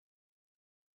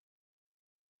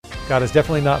God is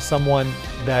definitely not someone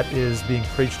that is being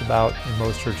preached about in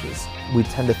most churches. We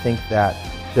tend to think that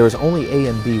there's only A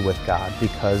and B with God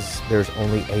because there's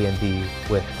only A and B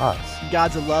with us.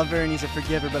 God's a lover and he's a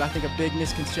forgiver, but I think a big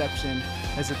misconception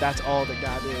is that that's all that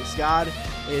God is. God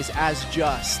is as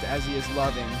just as he is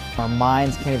loving. Our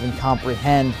minds can't even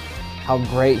comprehend how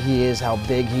great he is, how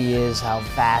big he is, how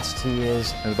vast he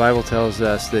is. And the Bible tells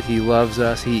us that he loves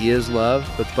us, he is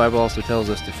love, but the Bible also tells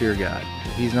us to fear God.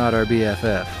 He's not our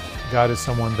BFF. God is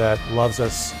someone that loves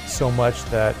us so much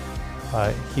that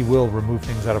he will remove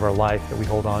things out of our life that we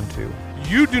hold on to.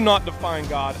 You do not define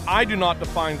God. I do not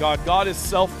define God. God is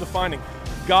self-defining.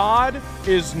 God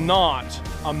is not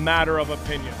a matter of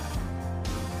opinion.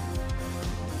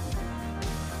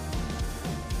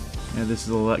 And this is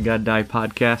the Let God Die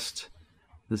podcast.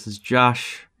 This is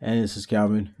Josh. And this is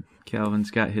Calvin. Calvin's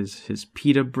got his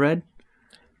pita bread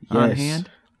on hand.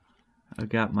 I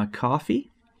got my coffee,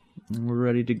 and we're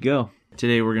ready to go.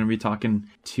 Today we're going to be talking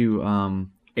to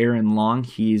Aaron Long.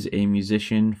 He's a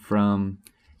musician from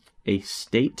a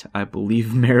state, I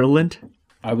believe Maryland.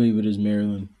 I believe it is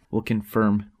Maryland. We'll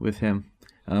confirm with him.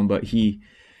 But he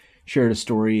shared a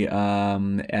story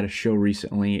at a show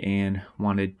recently and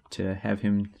wanted to have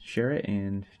him share it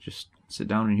and just sit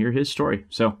down and hear his story.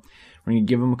 So we're going to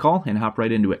give him a call and hop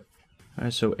right into it. All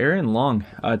right, so Aaron Long,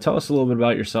 tell us a little bit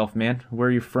about yourself, man. Where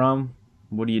are you from?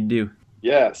 What do you do?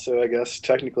 Yeah, so I guess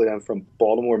technically I'm from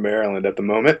Baltimore, Maryland at the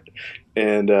moment,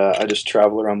 and I just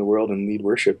travel around the world and lead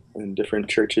worship in different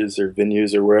churches or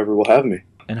venues or wherever will have me.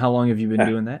 And how long have you been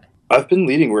doing that? I've been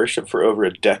leading worship for over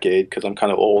a decade because I'm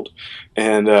kind of old,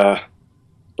 and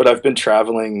but I've been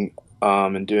traveling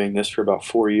and doing this for about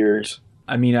 4 years.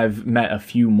 I mean, I've met a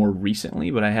few more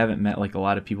recently, but I haven't met like a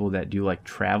lot of people that do like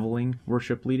traveling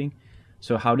worship leading.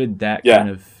 So how did that kind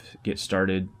of get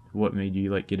started? What made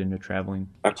you like get into traveling?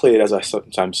 I played, as I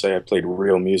sometimes say, I played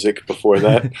real music before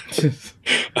that.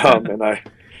 And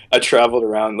I traveled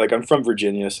around, like I'm from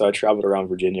Virginia, so I traveled around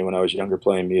Virginia when I was younger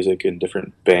playing music in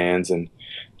different bands and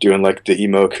doing like the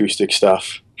emo acoustic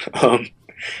stuff.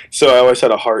 So I always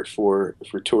had a heart for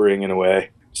touring in a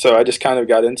way. So I just kind of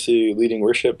got into leading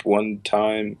worship one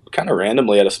time, kind of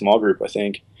randomly at a small group, I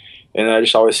think. And I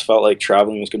just always felt like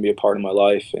traveling was going to be a part of my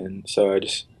life. And so I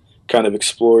just kind of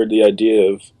explored the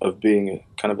idea of being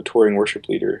kind of a touring worship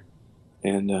leader,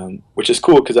 and which is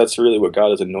cool because that's really what God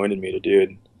has anointed me to do.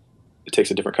 And it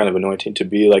takes a different kind of anointing to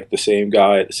be like the same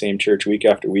guy at the same church week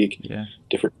after week,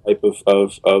 different type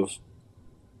of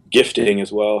gifting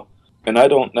as well. And I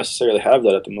don't necessarily have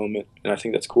that at the moment, and I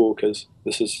think that's cool because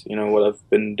this is what I've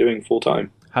been doing full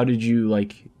time. How did you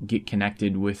like get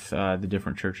connected with the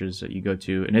different churches that you go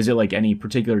to? And is it like any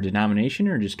particular denomination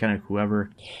or just kind of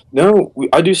whoever? No,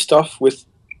 I do stuff with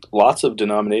lots of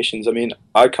denominations. I mean,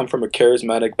 I come from a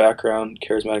charismatic background,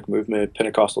 charismatic movement,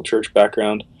 Pentecostal church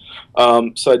background.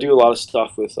 So I do a lot of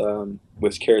stuff with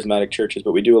charismatic churches,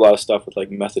 but we do a lot of stuff with like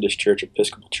Methodist Church,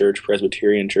 Episcopal Church,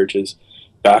 Presbyterian churches,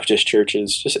 Baptist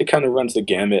churches. Just it kind of runs the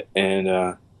gamut. And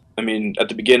I mean, at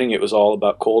the beginning, it was all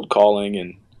about cold calling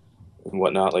and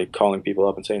whatnot, like calling people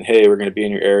up and saying, hey, we're going to be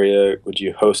in your area, would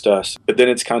you host us? But then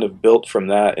it's kind of built from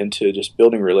that into just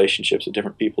building relationships with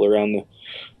different people around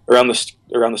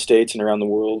the states and around the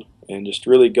world, and just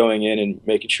really going in and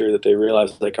making sure that they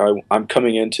realize like I'm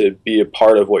coming in to be a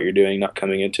part of what you're doing, not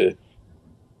coming in to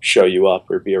show you up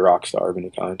or be a rock star of any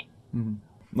kind.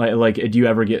 Mm-hmm. Like do you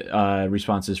ever get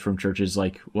responses from churches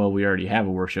like, well, we already have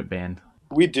a worship band?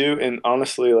 We do, and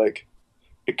honestly, like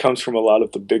it comes from a lot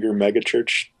of the bigger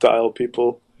megachurch style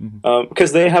people,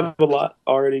 because they have a lot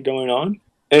already going on,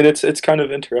 and it's kind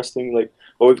of interesting. Like,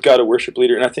 well, we've got a worship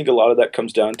leader, and I think a lot of that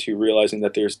comes down to realizing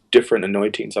that there's different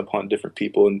anointings upon different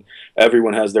people, and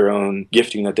everyone has their own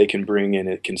gifting that they can bring, and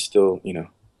it can still,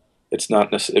 it's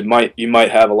not necessarily. You might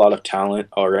have a lot of talent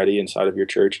already inside of your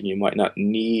church, and you might not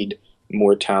need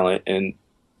more talent,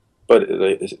 but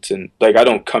it's in like I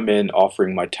don't come in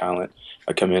offering my talent.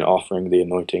 I come in offering the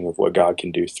anointing of what God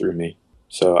can do through me.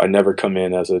 So I never come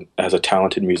in as a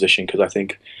talented musician, because I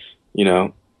think,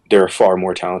 there are far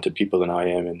more talented people than I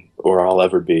am, or I'll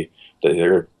ever be.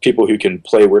 There are people who can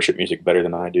play worship music better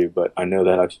than I do, but I know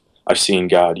that I've seen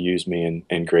God use me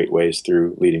in great ways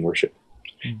through leading worship.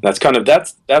 That's kind of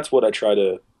that's what I try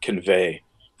to convey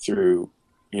through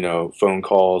phone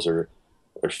calls or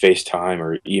FaceTime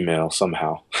or email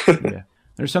somehow. Yeah.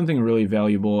 There's something really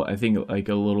valuable, I think, like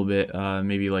a little bit,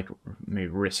 maybe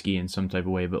risky in some type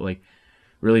of way, but like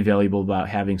really valuable about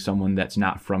having someone that's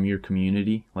not from your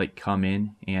community, like come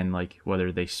in and like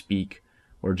whether they speak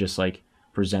or just like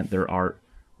present their art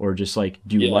or just like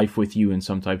do life with you in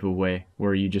some type of way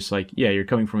where you just like, you're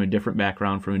coming from a different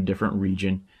background, from a different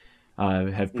region,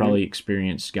 have probably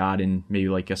experienced God in maybe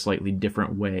like a slightly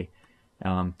different way,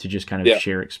 to just kind of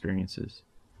share experiences.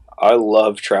 I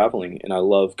love traveling and I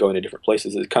love going to different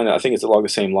places. It kind of, I think it's along the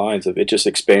same lines of it just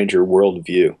expands your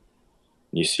worldview.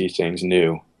 You see things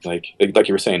new, like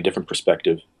you were saying, different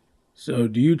perspective. So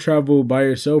do you travel by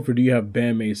yourself or do you have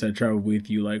bandmates that travel with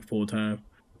you like full time?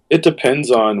 It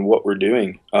depends on what we're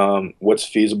doing, what's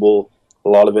feasible. A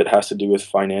lot of it has to do with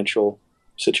financial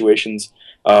situations.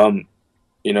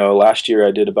 Last year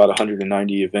I did about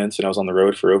 190 events and I was on the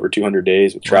road for over 200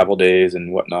 days with travel days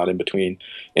and whatnot in between.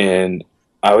 And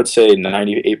I would say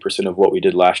 98% of what we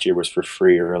did last year was for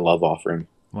free or a love offering.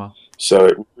 Wow. So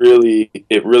it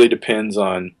really depends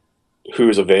on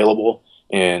who's available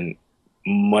and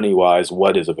money-wise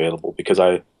what is available, because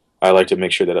I like to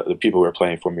make sure that the people who are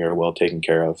playing for me are well taken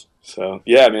care of. So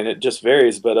yeah, I mean, it just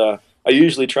varies, but I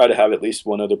usually try to have at least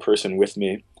one other person with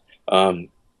me.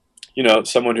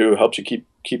 Someone who helps you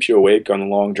keeps you awake on the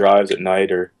long drives at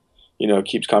night, or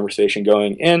keeps conversation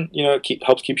going, and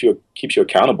helps keep you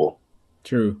accountable.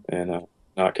 True. And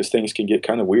because things can get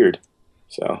kind of weird.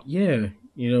 So yeah,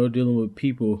 dealing with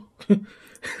people.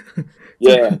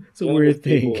 Yeah, it's a weird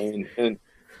thing. And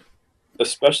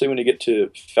especially when you get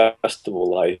to festival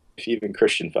life, even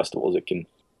Christian festivals,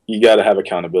 you got to have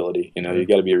accountability. You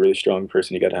got to be a really strong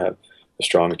person. You got to have a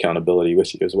strong accountability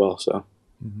with you as well. So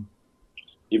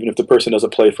even if the person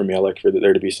doesn't play for me, I like for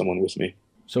there to be someone with me.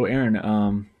 So Aaron,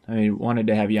 I wanted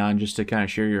to have you on just to kind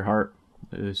of share your heart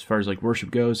as far as like worship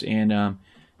goes. And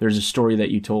there's a story that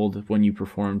you told when you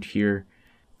performed here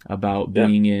about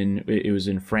being it was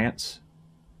in France.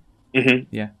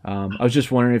 Mm-hmm. Yeah. I was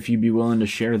just wondering if you'd be willing to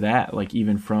share that, like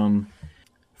even from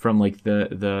like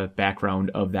the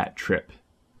background of that trip.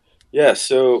 Yeah.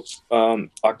 So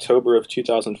October of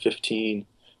 2015,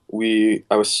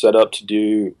 I was set up to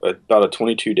do about a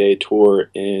 22-day tour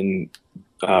in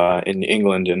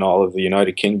England and all of the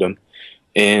United Kingdom,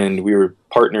 and we were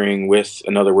partnering with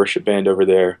another worship band over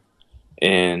there,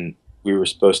 and we were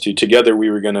supposed to together. We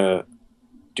were gonna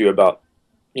do about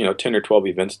 10 or 12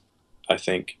 events, I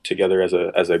think, together as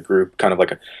a group, kind of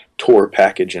like a tour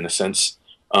package in a sense.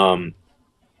 And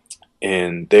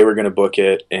they were gonna book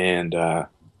it, and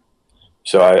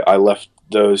so I left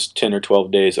those 10 or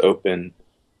 12 days open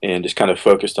and just kind of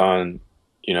focused on,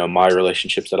 my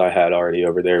relationships that I had already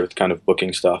over there with kind of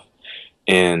booking stuff.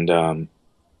 And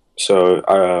so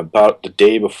about the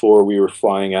day before we were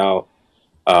flying out,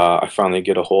 I finally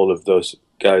get a hold of those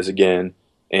guys again,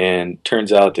 and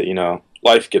turns out that,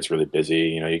 life gets really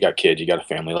busy. You got kids, you got a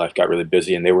family, life got really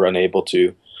busy, and they were unable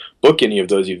to book any of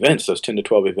those events, those 10 to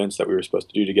 12 events that we were supposed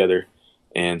to do together.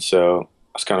 And so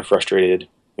I was kind of frustrated,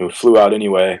 and we flew out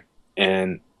anyway.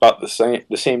 And about the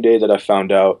same day that I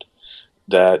found out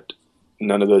that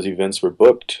none of those events were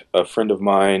booked, a friend of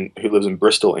mine who lives in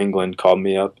Bristol, England, called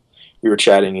me up. We were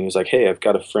chatting, and he's like, "Hey, I've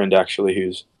got a friend actually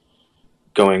who's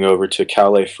going over to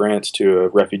Calais, France, to a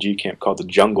refugee camp called the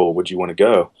Jungle. Would you want to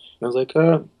go?" And I was like,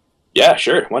 "Yeah,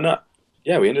 sure, why not?"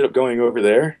 Yeah, we ended up going over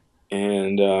there,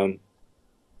 and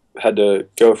had to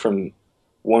go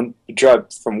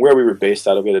drive from where we were based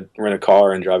out of. We had to rent a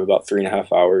car and drive about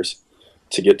 3.5 hours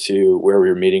to get to where we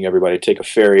were meeting everybody. Take a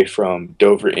ferry from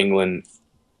Dover, England,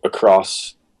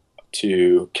 across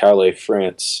to Calais,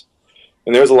 France.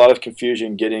 And there was a lot of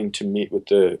confusion getting to meet with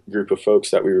the group of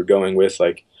folks that we were going with.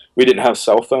 Like, we didn't have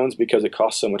cell phones because it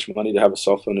costs so much money to have a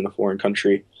cell phone in a foreign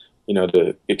country,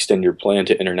 to extend your plan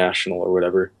to international or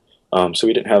whatever. So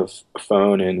we didn't have a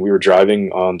phone, and we were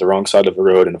driving on the wrong side of the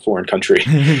road in a foreign country.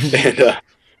 And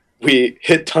we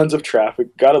hit tons of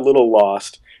traffic, got a little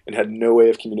lost, and had no way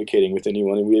of communicating with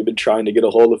anyone. And we had been trying to get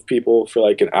a hold of people for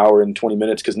like an hour and 20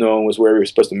 minutes because no one was where we were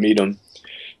supposed to meet them.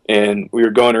 And we were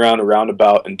going around a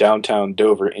roundabout in downtown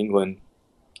Dover, England.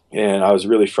 And I was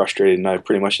really frustrated, and I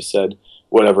pretty much just said,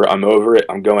 "Whatever, I'm over it.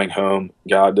 I'm going home.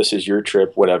 God, this is your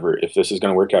trip. Whatever. If this is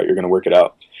going to work out, you're going to work it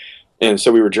out." And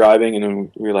so we were driving, and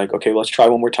then we were like, "Okay, let's try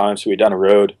one more time." So we went down a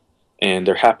road, and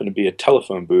there happened to be a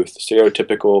telephone booth,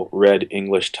 stereotypical red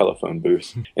English telephone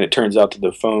booth. And it turns out that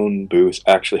the phone booth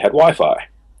actually had Wi-Fi.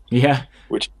 Yeah.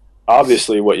 Which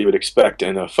obviously what you would expect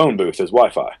in a phone booth is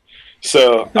Wi-Fi.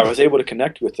 So I was able to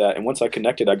connect with that. And once I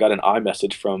connected, I got an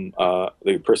iMessage from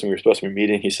the person we were supposed to be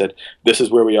meeting. He said, "This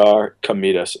is where we are. Come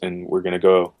meet us, and we're going to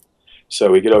go." So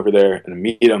we get over there and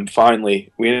meet him.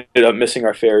 Finally, we ended up missing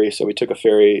our ferry. So we took a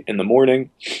ferry in the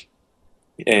morning.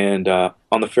 And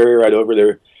on the ferry ride over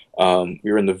there,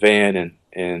 we were in the van,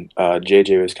 and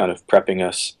JJ was kind of prepping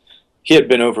us. He had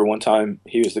been over one time.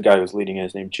 He was the guy who was leading it.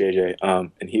 His name JJ,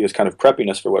 and he was kind of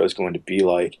prepping us for what it was going to be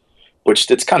like,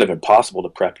 which it's kind of impossible to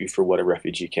prep you for what a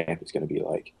refugee camp is going to be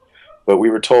like. But we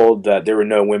were told that there were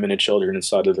no women and children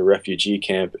inside of the refugee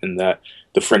camp, and that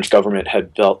the French government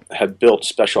had built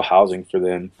special housing for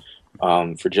them,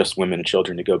 for just women and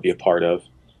children to go be a part of.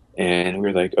 And we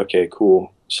were like, okay,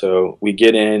 cool. So we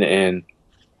get in, and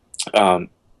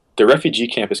the refugee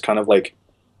camp is kind of like,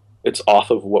 it's off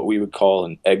of what we would call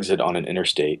an exit on an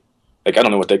interstate. Like, I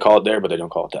don't know what they call it there, but they don't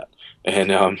call it that.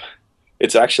 And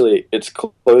it's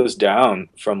closed down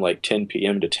from like 10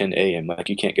 p.m. to 10 a.m. Like,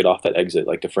 you can't get off that exit.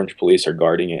 Like, the French police are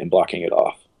guarding it and blocking it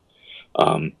off.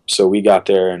 So we got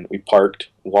there and we parked,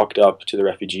 walked up to the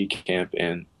refugee camp,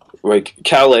 and like,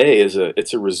 Calais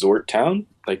it's a resort town.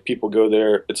 Like, people go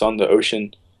there, it's on the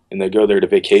ocean, and they go there to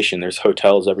vacation. There's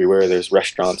hotels everywhere, there's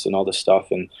restaurants and all this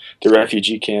stuff. And the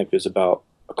refugee camp is about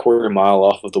a quarter mile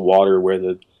off of the water where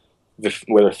the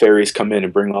ferries come in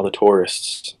and bring all the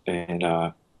tourists.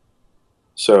 And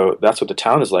so that's what the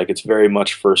town is like. It's very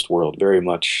much first world, very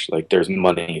much like there's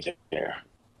money there.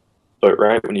 But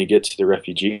right when you get to the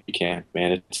refugee camp,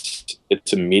 man,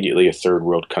 it's immediately a third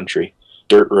world country.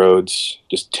 Dirt roads,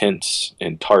 just tents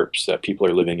and tarps that people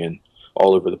are living in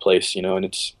all over the place, you know. And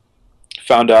it's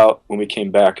found out when we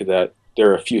came back that there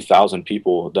are a few thousand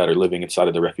people that are living inside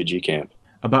of the refugee camp.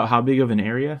 About how big of an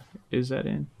area is that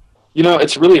in? You know,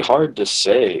 it's really hard to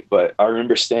say, but I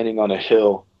remember standing on a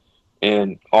hill,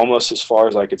 and almost as far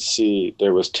as I could see,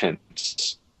 there was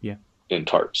tents and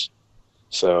tarps.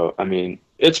 So, I mean,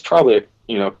 it's probably,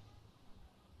 you know,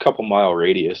 a couple mile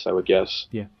radius, I would guess.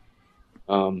 Yeah.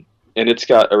 And it's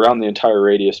got, around the entire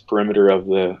radius perimeter of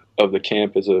the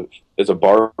camp is a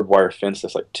barbed wire fence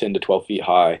that's like 10 to 12 feet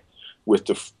high, with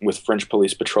French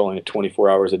police patrolling it 24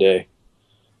 hours a day.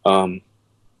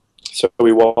 So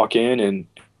we walk in,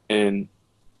 and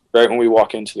right when we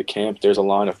walk into the camp, there's a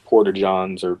line of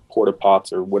porta-johns or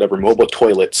porta-pots or whatever, mobile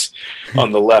toilets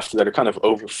on the left that are kind of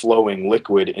overflowing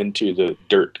liquid into the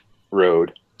dirt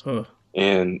road. Huh.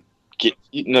 And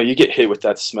you get hit with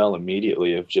that smell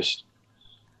immediately of just,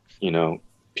 you know,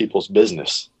 people's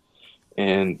business.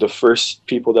 And the first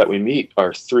people that we meet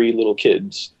are 3 little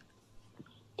kids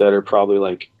that are probably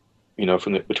like, you know,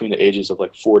 between the ages of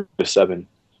like 4 to 7.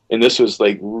 And this was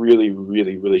like really,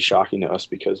 really, really shocking to us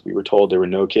because we were told there were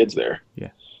no kids there.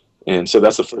 Yeah. And so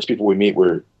that's the first people we meet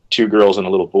were 2 girls and a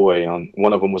little boy.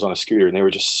 One of them was on a scooter, and they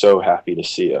were just so happy to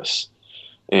see us.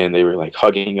 And they were like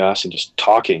hugging us and just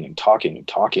talking and talking and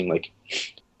talking. Like,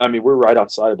 I mean, we're right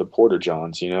outside of the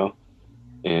porta-johns, you know,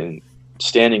 and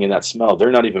standing in that smell,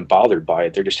 they're not even bothered by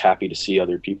it. They're just happy to see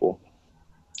other people.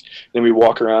 Then we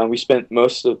walk around. We spent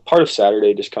part of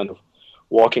Saturday just kind of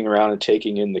walking around and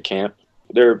taking in the camp.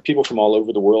 There are people from all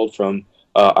over the world, from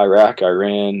Iraq,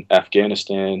 Iran,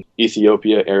 Afghanistan,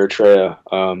 Ethiopia, Eritrea,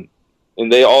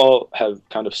 and they all have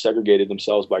kind of segregated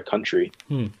themselves by country.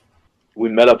 We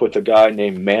met up with a guy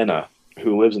named Mana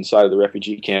who lives inside of the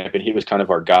refugee camp, and he was kind of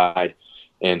our guide,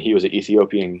 and he was an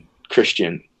Ethiopian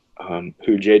Christian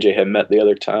who JJ had met the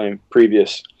other time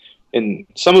previous. And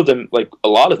some of them, like a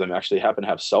lot of them, actually happen to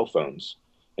have cell phones,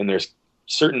 and there's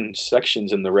certain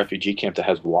sections in the refugee camp that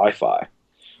has Wi-Fi.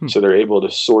 So they're able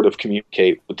to sort of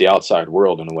communicate with the outside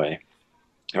world in a way.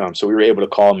 So we were able to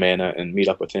call Mana and meet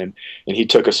up with him. And he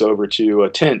took us over to a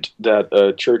tent that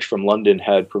a church from London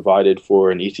had provided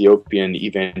for an Ethiopian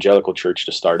evangelical church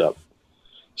to start up.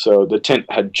 So the tent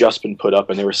had just been put up,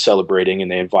 and they were celebrating,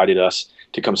 and they invited us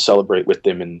to come celebrate with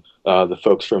them. And the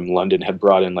folks from London had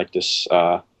brought in like this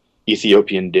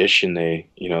Ethiopian dish, and they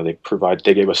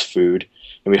gave us food,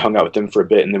 and we hung out with them for a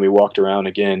bit. And then we walked around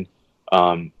again,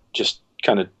 just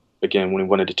kind of, again, when we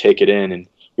wanted to take it in. And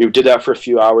we did that for a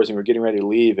few hours, and we were getting ready to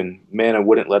leave, and Mana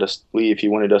wouldn't let us leave. He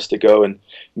wanted us to go and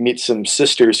meet some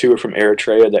sisters who were from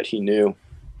Eritrea that he knew.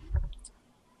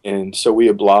 And so we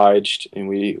obliged, and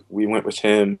we went with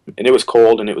him. And it was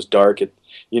cold, and it was dark.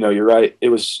 You're right, it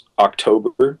was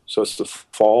October, so it's the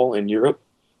fall in Europe,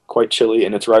 quite chilly,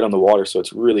 and it's right on the water, so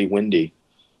it's really windy.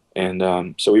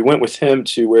 And so we went with him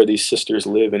to where these sisters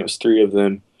live, and it was 3 of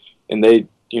them. And they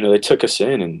took us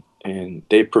in, and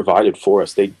they provided for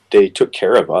us. They took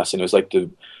care of us, and it was like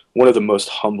one of the most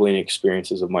humbling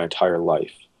experiences of my entire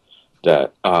life.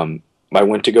 That I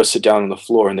went to go sit down on the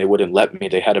floor, and they wouldn't let me.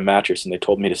 They had a mattress, and they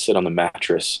told me to sit on the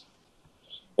mattress.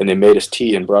 And they made us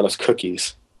tea and brought us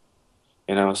cookies.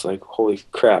 And I was like, holy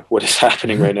crap, what is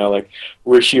happening right now? Like,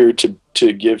 we're here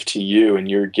to give to you, and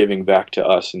you're giving back to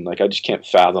us. And like, I just can't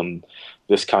fathom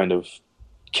this kind of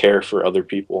care for other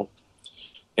people.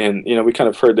 And, we kind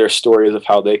of heard their stories of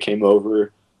how they came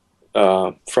over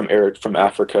from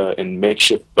Africa in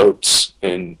makeshift boats.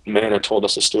 And Mana told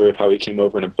us a story of how he came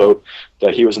over in a boat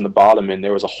that he was in the bottom, and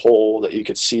there was a hole that you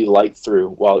could see light through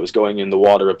while it was going in the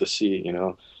water of the sea,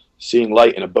 seeing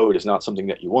light in a boat is not something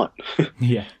that you want.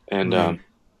 Yeah.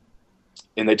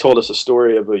 And they told us a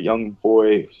story of a young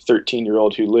boy,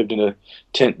 13-year-old, who lived in a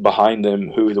tent behind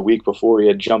them, who the week before he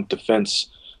had jumped a fence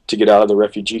to get out of the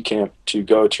refugee camp to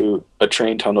go to a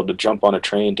train tunnel to jump on a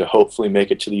train to hopefully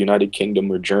make it to the United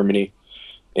Kingdom or Germany.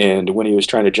 And when he was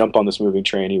trying to jump on this moving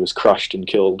train, he was crushed and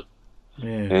killed. Yeah.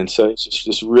 And so it's just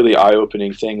this really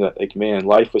eye-opening thing that, like, man,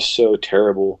 life was so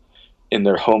terrible in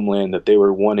their homeland that they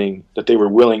were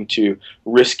willing to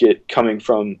risk it coming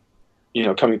through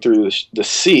the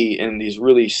sea in these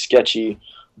really sketchy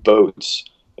boats,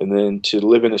 and then to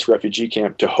live in this refugee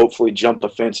camp to hopefully jump a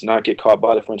fence, not get caught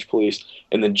by the French police,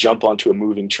 and then jump onto a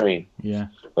moving train. Yeah.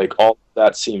 Like, all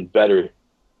that seemed better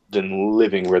than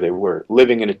living where they were.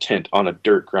 Living in a tent on a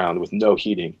dirt ground with no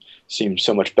heating seemed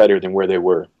so much better than where they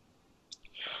were.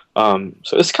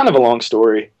 So it's kind of a long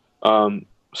story.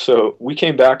 So we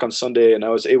came back on Sunday, and I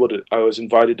was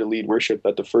invited to lead worship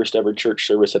at the first ever church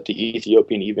service at the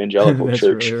Ethiopian Evangelical That's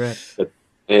Church. really right.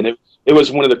 And it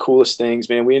was one of the coolest things,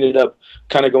 man. We ended up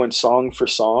kind of going song for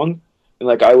song, and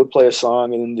like I would play a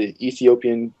song, and then the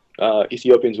Ethiopians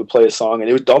would play a song,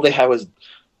 and all they had was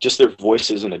just their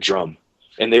voices and a drum,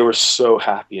 and they were so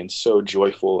happy and so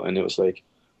joyful, and it was like,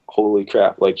 holy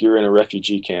crap! Like, you're in a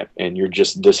refugee camp, and you're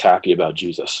just this happy about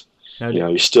Jesus.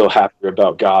 You're still happier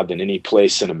about God than any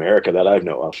place in America that I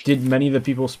know of. Did many of the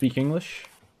people speak English?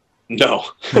 No.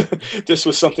 This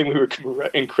was something we were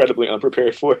incredibly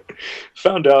unprepared for.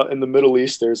 Found out in the Middle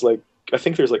East, there's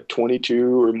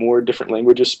 22 or more different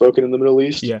languages spoken in the Middle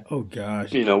East. Yeah. Oh,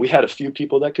 gosh. We had a few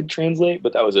people that could translate,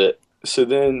 but that was it. So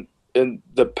then, and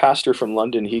the pastor from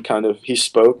London, he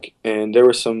spoke, and there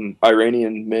were some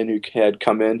Iranian men who had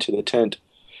come into the tent,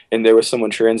 and there was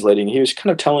someone translating. He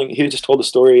just told the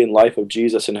story and life of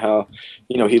Jesus and how,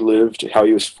 he lived, how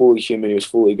he was fully human, he was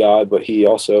fully God, but he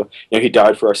also, he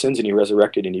died for our sins and he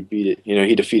resurrected and he beat it.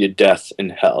 He defeated death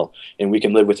and hell, and we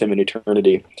can live with him in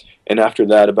eternity. And after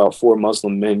that, about 4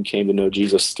 Muslim men came to know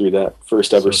Jesus through that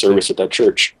first ever service at that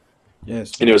church.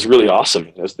 Yes. And it was really awesome.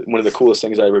 It was one of the coolest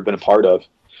things I've ever been a part of.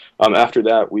 After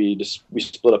that, we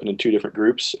split up into 2 different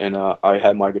groups, and I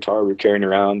had my guitar. We were carrying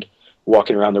around,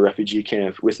 walking around the refugee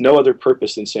camp with no other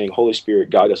purpose than saying, Holy Spirit,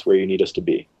 guide us where you need us to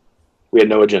be. We had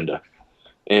no agenda.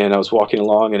 And I was walking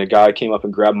along, and a guy came up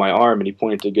and grabbed my arm, and he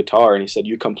pointed to the guitar, and he said,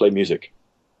 you come play music.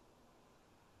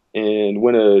 And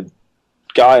when a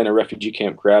guy in a refugee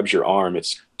camp grabs your arm,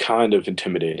 it's kind of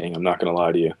intimidating, I'm not going to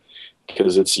lie to you,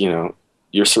 because it's,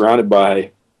 you're surrounded by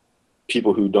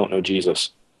people who don't know Jesus.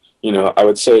 I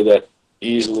would say that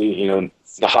easily,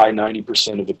 the high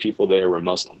 90% of the people there were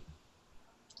Muslim.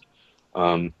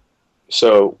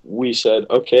 So we said,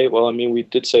 okay, well, we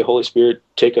did say, Holy Spirit,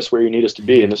 take us where you need us to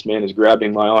be. And this man is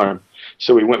grabbing my arm.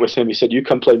 So we went with him. He said, you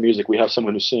come play music. We have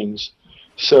someone who sings.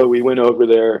 So we went over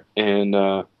there, and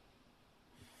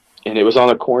it was on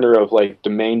a corner of like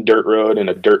the main dirt road and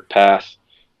a dirt path.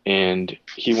 And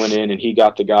he went in and he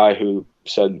got the guy who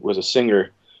said was a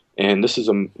singer. And this is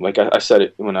like I said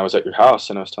it when I was at your house,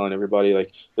 and I was telling everybody,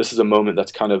 like, this is a moment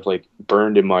that's kind of like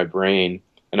burned in my brain,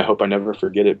 and I hope I never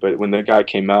forget it. But when the guy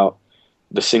came out,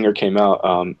 the singer came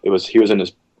out, he was in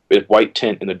his white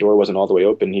tent, and the door wasn't all the way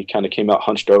open. He kind of came out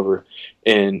hunched over,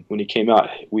 and when he came out,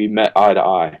 we met eye to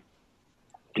eye.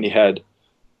 And he had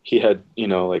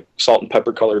like salt and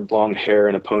pepper colored long hair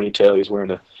and a ponytail. He was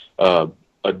wearing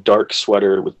a dark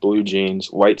sweater with blue jeans,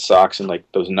 white socks, and like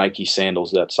those Nike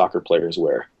sandals that soccer players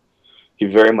wear. He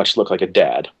very much looked like a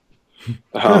dad.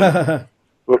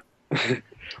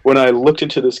 When I looked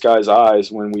into this guy's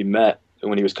eyes when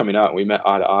he was coming out and we met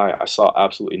eye to eye, I saw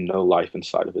absolutely no life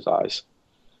inside of his eyes.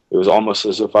 It was almost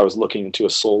as if I was looking into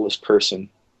a soulless person.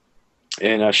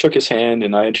 And I shook his hand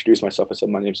and I introduced myself. I said,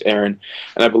 my name's Aaron.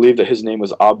 And I believe that his name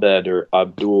was Abed or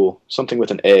Abdul, something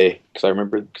with an A, because I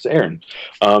remember, because Aaron.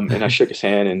 And I shook his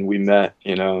hand and we met,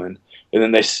 and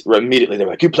then they were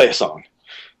like, you play a song.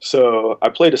 So I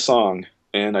played a song,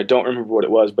 and I don't remember what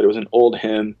it was, but it was an old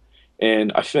hymn.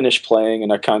 And I finished playing,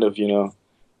 and I kind of,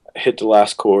 hit the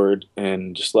last chord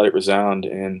and just let it resound.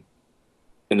 And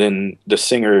then the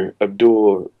singer,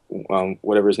 Abdul,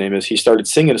 whatever his name is, he started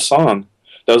singing a song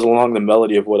that was along the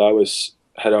melody of what I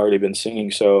had already been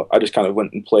singing. So I just kind of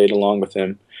went and played along with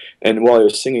him. And while he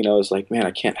was singing, I was like, man,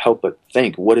 I can't help but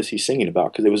think, what is he singing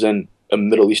about? Because it was in a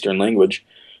Middle Eastern language.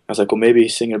 I was like, well, maybe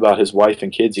he's singing about his wife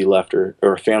and kids he left, or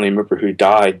a family member who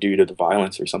died due to the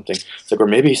violence or something. It's like, or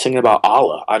maybe he's singing about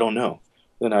Allah. I don't know.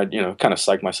 Then I, kind of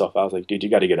psyched myself out. I was like, dude, you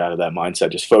got to get out of that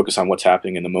mindset. Just focus on what's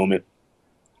happening in the moment.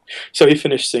 So he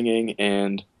finished singing,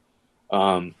 and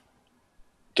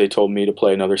they told me to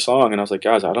play another song. And I was like,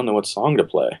 guys, I don't know what song to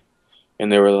play.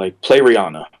 And they were like, play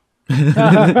Rihanna.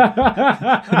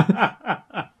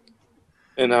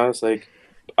 And I was like,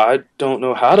 I don't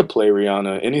know how to play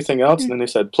Rihanna. Anything else? And then they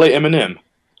said, play Eminem.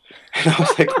 And I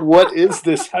was like, what is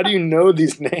this? How do you know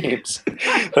these names?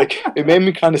 Like, it made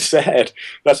me kind of sad.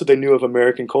 That's what they knew of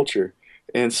American culture.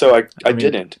 And so I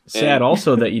didn't. Sad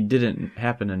also that you didn't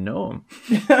happen to know him.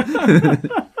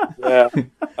 Yeah.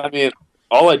 I mean,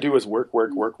 all I do is work.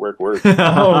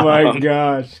 Oh my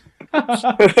gosh.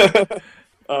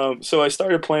 So I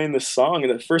started playing this song,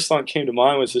 and the first song that came to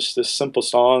mind was just this simple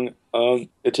song.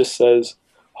 It just says,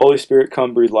 Holy Spirit,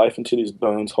 come breathe life into these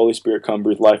bones. Holy Spirit, come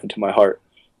breathe life into my heart.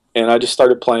 And I just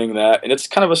started playing that, and it's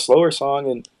kind of a slower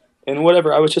song, and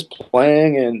whatever. I was just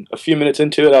playing, and a few minutes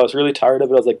into it, I was really tired of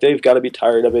it. I was like, they've got to be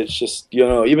tired of it. It's just,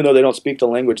 even though they don't speak the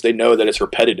language, they know that it's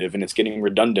repetitive and it's getting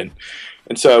redundant.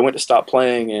 And so I went to stop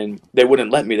playing, and they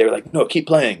wouldn't let me. They were like, no, keep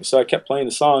playing. So I kept playing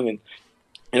the song,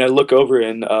 and I look over,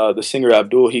 and the singer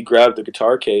Abdul, he grabbed my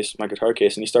guitar case,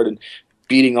 and he started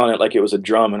beating on it like it was a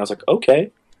drum. And I was like,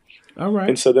 okay. All right.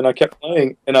 And so then I kept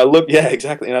playing, and I looked, yeah,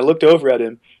 exactly. And I looked over at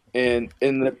him, and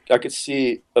I could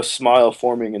see a smile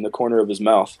forming in the corner of his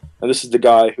mouth. And this is the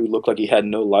guy who looked like he had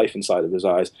no life inside of his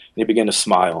eyes. And he began to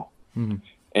smile. Mm-hmm.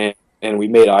 And we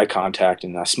made eye contact,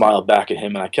 and I smiled back at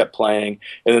him, and I kept playing.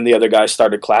 And then the other guys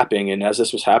started clapping, and as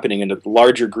this was happening, and a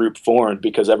larger group formed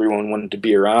because everyone wanted to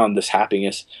be around this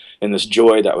happiness and this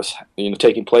joy that was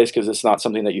taking place, because it's not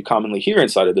something that you commonly hear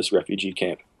inside of this refugee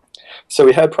camp. So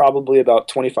we had probably about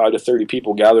 25 to 30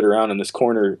 people gathered around in this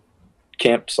corner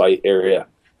campsite area.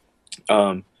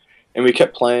 And we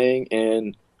kept playing,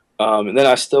 and then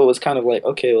I still was kind of like,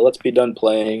 okay, well, let's be done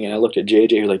playing. And I looked at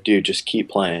JJ, who was like, dude, just keep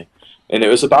playing. And it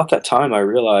was about that time I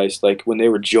realized, like, when they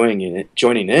were joining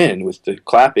in with the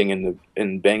clapping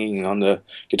and banging on the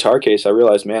guitar case, I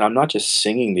realized, man, I'm not just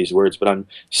singing these words, but I'm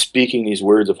speaking these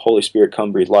words of Holy Spirit,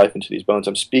 come breathe life into these bones.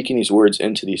 I'm speaking these words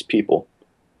into these people.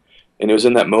 And it was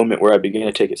in that moment where I began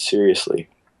to take it seriously.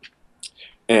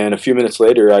 And a few minutes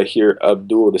later, I hear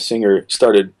Abdul, the singer,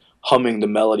 started humming the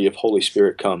melody of Holy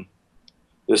Spirit, come.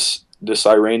 This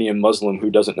Iranian Muslim who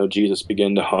doesn't know Jesus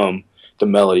began to hum the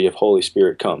melody of Holy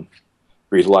Spirit, come.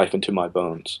 Breathe life into my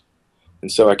bones.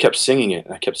 And so I kept singing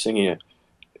it,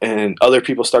 and other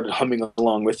people started humming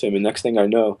along with him, and next thing I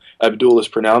know, Abdul is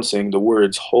pronouncing the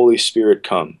words, Holy Spirit,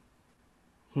 come.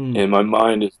 And my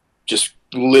mind is just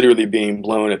literally being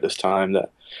blown at this time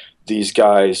that these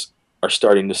guys are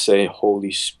starting to say,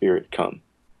 Holy Spirit, come.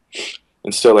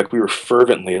 And so, like, we were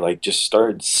fervently, like, just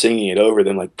started singing it over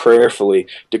them, like, prayerfully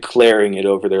declaring it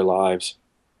over their lives.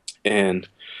 And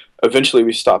eventually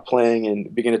we stopped playing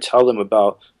and began to tell them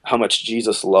about how much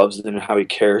Jesus loves them and how he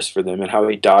cares for them and how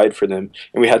he died for them.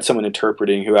 And we had someone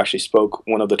interpreting who actually spoke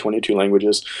one of the 22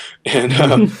 languages.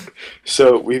 And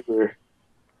so we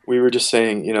were just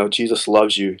saying, Jesus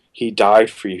loves you. He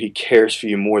died for you. He cares for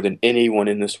you more than anyone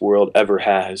in this world ever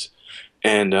has.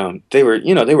 And they were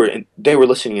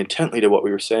listening intently to what we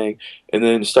were saying, and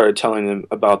then started telling them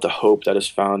about the hope that is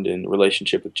found in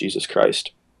relationship with Jesus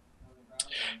Christ.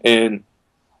 And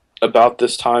about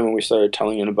this time when we started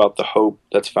telling them about the hope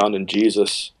that's found in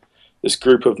Jesus, this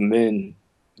group of men,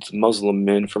 Muslim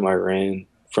men from Iran,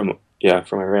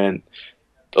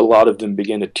 a lot of them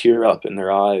began to tear up in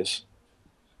their eyes.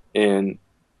 And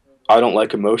I don't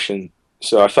like emotion,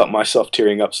 so I felt myself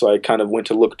tearing up, so I kind of went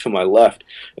to look to my left,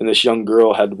 and this young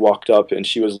girl had walked up, and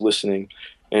she was listening,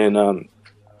 and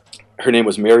her name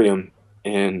was Miriam,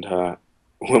 and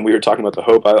when we were talking about the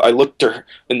hope, I looked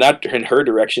in her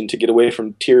direction to get away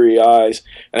from teary eyes,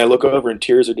 and I look over, and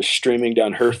tears are just streaming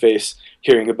down her face,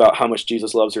 hearing about how much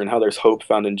Jesus loves her and how there's hope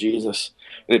found in Jesus.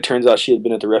 And it turns out she had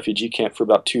been at the refugee camp for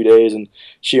about 2 days, and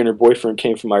she and her boyfriend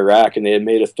came from Iraq, and they had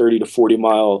made a 30 to 40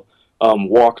 mile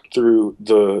walk through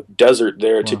the desert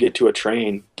there to get to a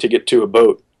train, to get to a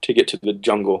boat, to get to the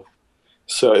jungle.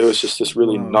 So it was just this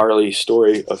really gnarly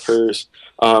story of hers.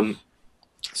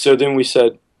 So then we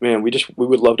said, man, we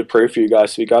would love to pray for you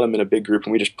guys. So we got them in a big group,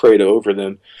 and we just prayed over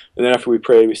them. And then after we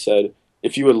prayed, we said,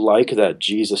 if you would like that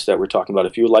Jesus that we're talking about,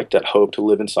 if you would like that hope to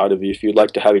live inside of you, if you'd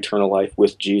like to have eternal life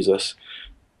with Jesus,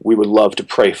 we would love to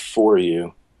pray for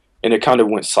you. And it kind of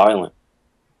went silent.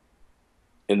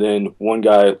 And then one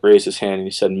guy raised his hand and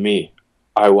he said, me,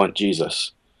 I want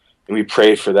Jesus. And we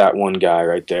prayed for that one guy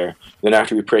right there. Then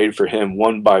after we prayed for him,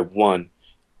 one by one,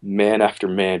 man after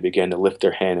man began to lift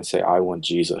their hand and say, I want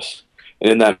Jesus.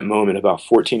 And in that moment, about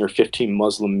 14 or 15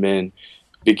 Muslim men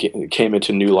came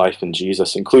into new life in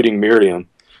Jesus, including Miriam,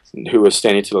 who was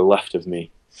standing to the left of me.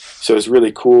 So it was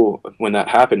really cool when that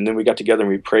happened. And then we got together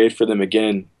and we prayed for them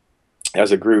again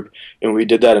as a group. And we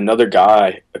did that. Another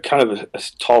guy, a kind of a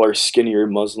taller, skinnier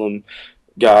Muslim,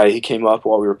 guy, he came up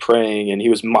while we were praying, and he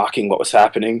was mocking what was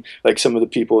happening. Like some of the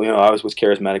people, I was with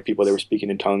charismatic people, they were speaking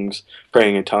in tongues,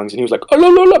 praying in tongues, and he was like, oh,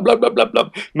 blah, blah, blah, blah, blah,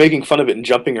 blah, making fun of it and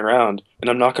jumping around. And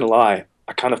I'm not going to lie,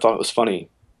 I kind of thought it was funny.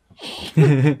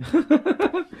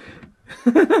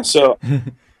 So,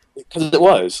 because it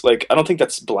was. Like, I don't think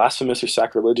that's blasphemous or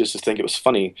sacrilegious to think it was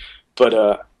funny,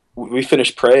 but we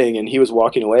finished praying, and he was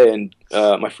walking away, and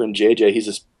my friend JJ, he's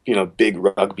this, big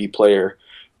rugby player,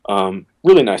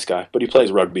 really nice guy, but he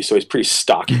plays rugby, so he's pretty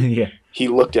stocky. Yeah. He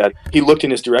looked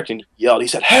in his direction, yelled, he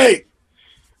said, "Hey!"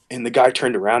 And the guy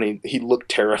turned around, and he looked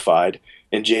terrified,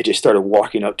 and JJ started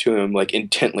walking up to him, like,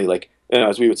 intently, like,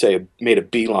 as we would say, made a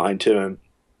beeline to him.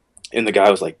 And the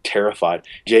guy was, like, terrified.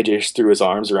 JJ just threw his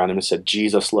arms around him and said,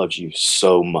 "Jesus loves you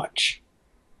so much."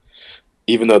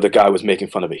 Even though the guy was making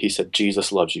fun of it, he said,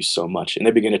 "Jesus loves you so much." And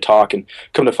they began to talk, and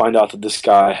come to find out that this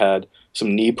guy had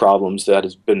some knee problems that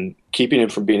has been keeping him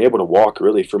from being able to walk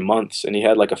really for months. And he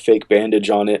had like a fake bandage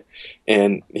on it.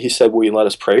 And he said, "Will you let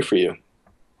us pray for you?"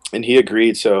 And he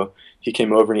agreed. So he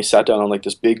came over and he sat down on like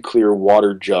this big clear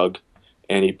water jug,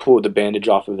 and he pulled the bandage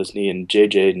off of his knee, and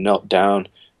JJ knelt down,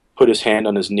 put his hand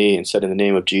on his knee, and said, "In the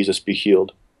name of Jesus, be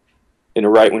healed."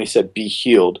 And right when he said, "Be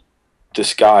healed,"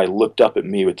 this guy looked up at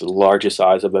me with the largest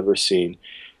eyes I've ever seen.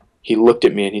 He looked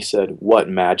at me and he said, "What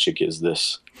magic is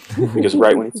this?" Because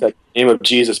right when he said, "In the name of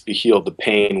Jesus, be healed," the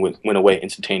pain went away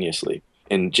instantaneously.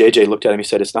 And JJ looked at him, he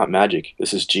said, "It's not magic,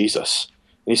 this is Jesus."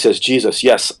 And he says, "Jesus,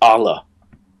 yes, Allah."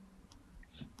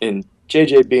 And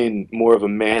JJ, being more of a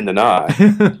man than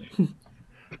I,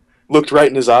 looked right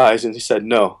in his eyes and he said,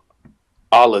 "No,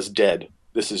 Allah's dead.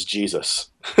 This is Jesus."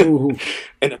 And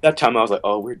at that time I was like,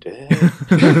 "Oh, we're dead."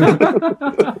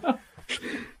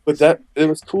 But it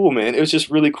was cool, man. It was just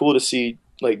really cool to see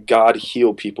like God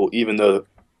heal people even though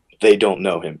they don't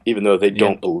know him, even though they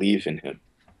don't believe in him,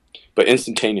 but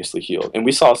instantaneously healed. And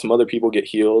we saw some other people get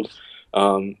healed.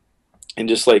 And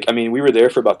just like, I mean, we were there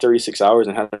for about 36 hours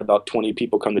and had about 20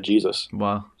 people come to Jesus.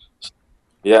 Wow.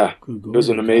 Yeah. It was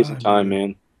an amazing time,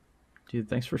 man. Dude,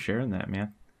 thanks for sharing that,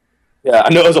 man. Yeah,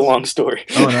 I know it was a long story.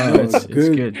 Oh, no, it's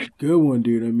good. Good one,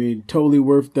 dude. I mean, totally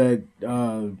worth that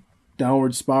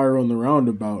downward spiral on the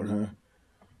roundabout, huh?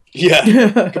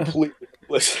 Yeah, completely.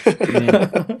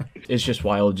 It's just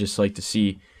wild just like to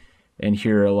see and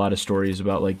hear a lot of stories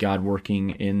about like God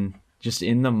working in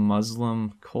the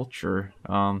Muslim culture.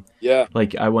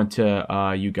 Like I went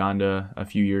to Uganda a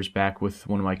few years back with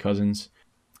one of my cousins.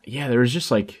 Yeah, there was just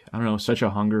like, I don't know, such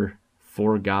a hunger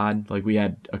for God. Like we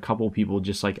had a couple people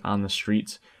just like on the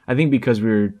streets. I think because we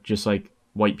were just like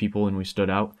white people and we stood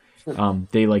out.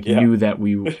 They like knew that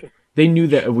they knew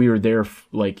that we were there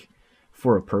like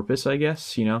for a purpose, I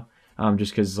guess,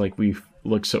 just because like we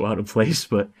look so out of place.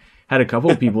 But had a couple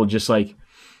of people just like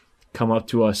come up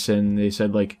to us and they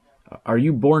said like, "Are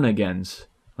you born agains?"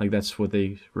 Like that's what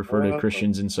they refer to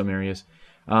Christians in some areas.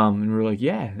 And we were like,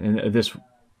 "Yeah." And this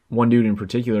one dude in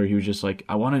particular, he was just like,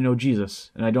 "I want to know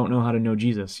Jesus and I don't know how to know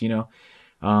Jesus,"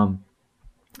 and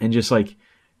just like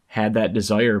had that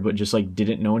desire, but just like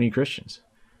didn't know any Christians.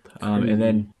 And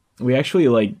then we actually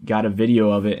like got a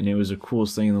video of it, and it was the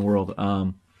coolest thing in the world.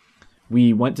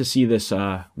 We went to see this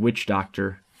witch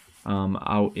doctor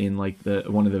out in like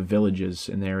one of the villages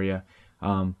in the area.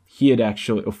 He had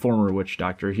actually, a former witch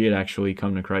doctor, he had actually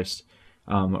come to Christ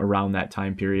around that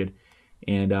time period.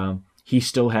 And he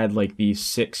still had like these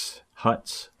 6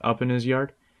 huts up in his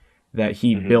yard that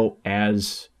he built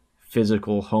as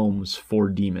physical homes for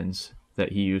demons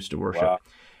that he used to worship.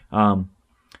 Wow.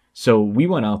 So we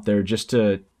went out there just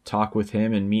to talk with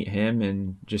him and meet him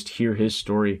and just hear his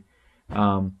story.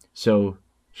 So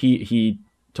he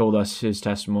told us his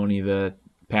testimony, the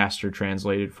pastor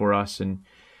translated for us, and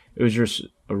it was just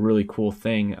a really cool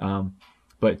thing.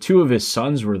 But 2 of his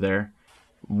sons were there.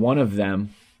 One of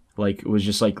them like was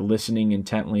just like listening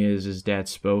intently as his dad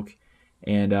spoke,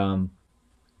 and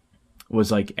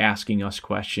was like asking us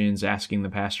questions, asking the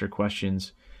pastor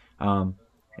questions.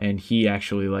 And he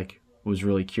actually like was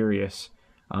really curious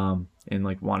and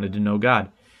like wanted to know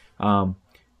God.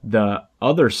 The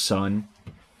other son,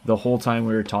 the whole time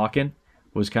we were talking,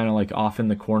 was kind of like off in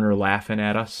the corner laughing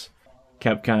at us,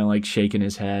 kept kind of like shaking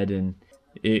his head, and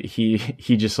he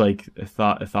just like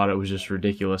thought it was just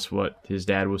ridiculous what his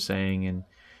dad was saying. And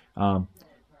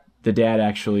the dad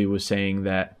actually was saying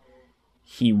that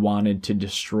he wanted to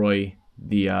destroy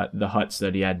the huts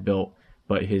that he had built,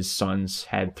 but his sons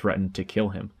had threatened to kill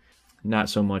him. Not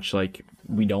so much like,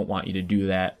 "We don't want you to do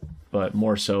that," but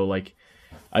more so like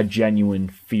a genuine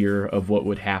fear of what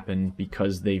would happen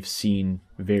because they've seen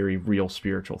very real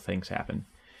spiritual things happen.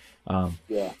 Where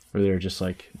they're just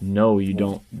like, "No, you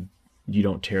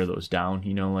don't tear those down."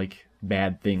 Like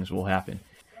bad things will happen.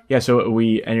 Yeah, so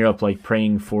we ended up like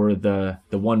praying for the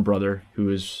one brother who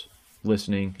was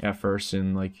listening at first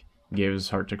and like gave his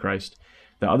heart to Christ.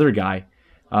 The other guy,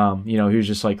 he was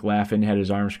just like laughing, had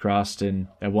his arms crossed, and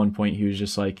at one point he was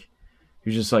just like,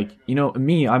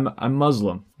 me, I'm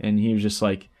Muslim, and he was just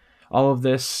like, all of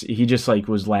this, he just like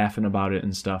was laughing about it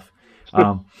and stuff,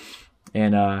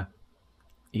 and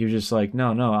he was just like,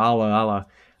 no, Allah.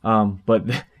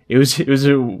 But it was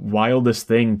the wildest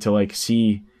thing to like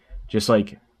see, just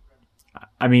like,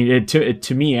 I mean,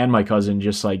 to me and my cousin,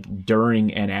 just like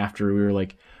during and after, we were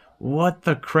like, what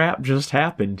the crap just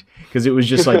happened? Because it was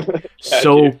just like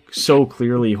so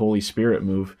clearly Holy Spirit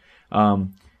move.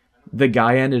 The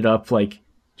guy ended up like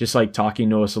just like talking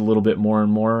to us a little bit more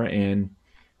and more, and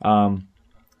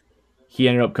he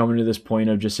ended up coming to this point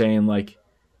of just saying like,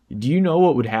 do you know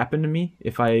what would happen to me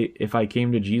if I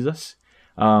came to Jesus?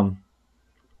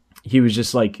 He was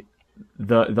just like,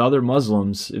 the other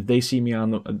Muslims, if they see me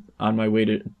on my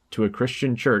way to a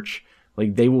Christian church,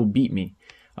 like they will beat me.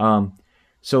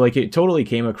 So like it totally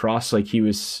came across like he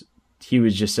was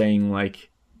just saying like,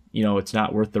 it's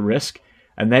not worth the risk.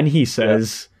 And then he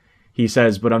says,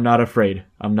 but I'm not afraid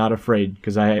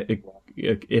because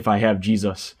if I have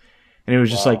Jesus. And it was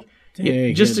just like,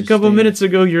 Dang, just a couple minutes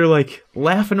ago, you're like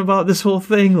laughing about this whole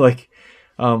thing. Like,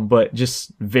 but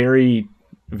just very,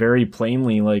 very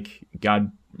plainly, like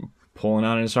God pulling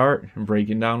on his heart and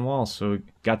breaking down walls. So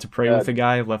got to pray with the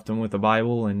guy, left him with the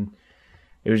Bible, and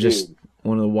it was just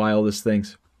one of the wildest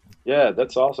things. Yeah,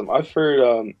 that's awesome. I've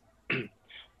heard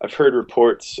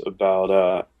reports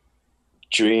about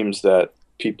dreams that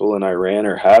people in Iran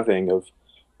are having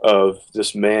of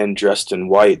this man dressed in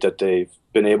white that they've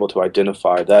been able to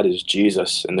identify that is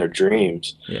Jesus in their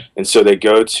dreams. Yeah. And so they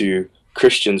go to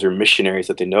Christians or missionaries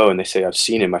that they know and they say, I've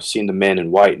seen him, I've seen the man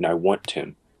in white and I want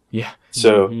him. Yeah.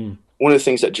 So one of the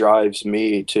things that drives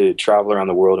me to travel around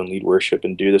the world and lead worship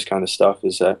and do this kind of stuff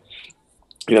is that,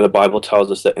 the Bible tells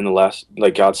us that in the last,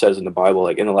 like God says in the Bible,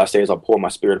 like in the last days, I'll pour my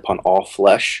spirit upon all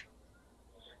flesh.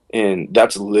 And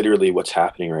that's literally what's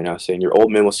happening right now, saying your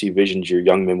old men will see visions, your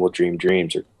young men will dream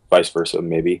dreams, or vice versa,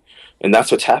 maybe. And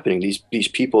that's what's happening. These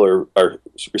people are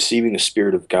receiving the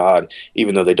Spirit of God,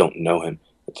 even though they don't know him.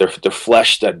 Their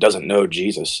flesh that doesn't know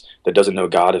Jesus, that doesn't know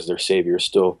God as their Savior, is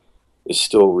still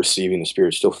receiving the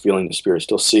Spirit, still feeling the Spirit,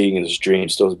 still seeing in his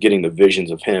dreams, still getting the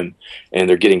visions of him, and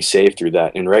they're getting saved through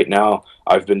that. And right now,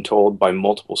 I've been told by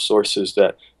multiple sources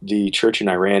that the church in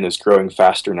Iran is growing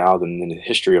faster now than in the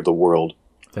history of the world.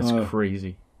 That's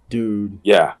crazy. Dude.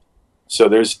 Yeah. So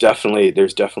there's definitely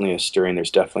a stirring,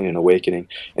 there's definitely an awakening,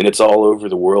 and it's all over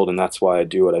the world, and that's why I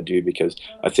do what I do, because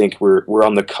I think we're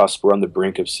on the cusp, we're on the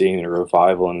brink of seeing a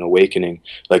revival and an awakening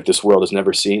like this world has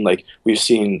never seen. Like we've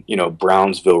seen,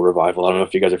 Brownsville revival. I don't know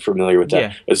if you guys are familiar with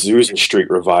that. Yeah. Azusa Street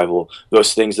revival.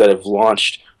 Those things that have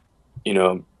launched,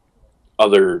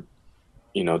 other,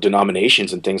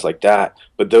 denominations and things like that.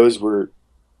 But those were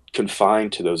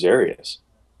confined to those areas.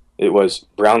 It was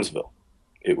Brownsville.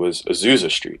 It was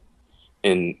Azusa Street.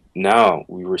 And now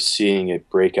we were seeing it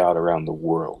break out around the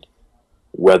world,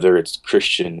 whether it's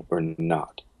Christian or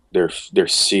not. They're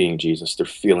seeing Jesus. They're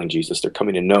feeling Jesus. They're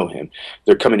coming to know him.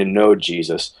 They're coming to know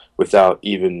Jesus without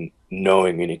even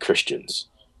knowing any Christians,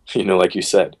 like you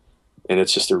said. And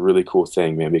it's just a really cool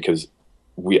thing, man, because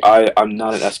I'm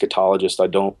not an eschatologist.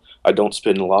 I don't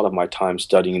spend a lot of my time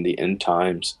studying the end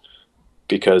times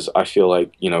because I feel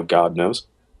like, God knows.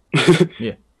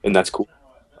 Yeah. And that's cool.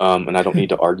 And I don't need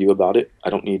to argue about it. I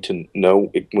don't need to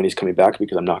know when he's coming back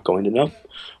because I'm not going to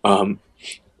know.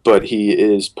 But he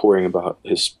is pouring out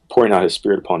his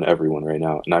Spirit upon everyone right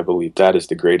now. And I believe that is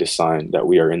the greatest sign that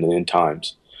we are in the end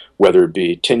times, whether it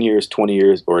be 10 years, 20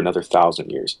 years, or another 1,000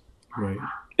 years. Right.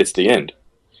 It's the end.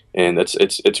 And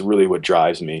it's really what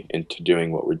drives me into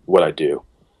doing what I do,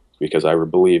 because I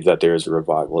believe that there is a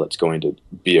revival that's going to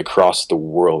be across the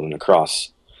world and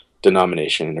across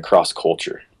denomination and across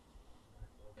culture.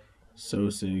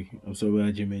 So sick. I'm so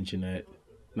glad you mentioned that.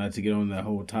 Not to get on that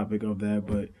whole topic of that,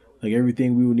 but like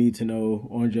everything we will need to know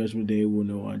on Judgment Day, we'll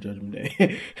know on Judgment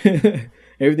Day.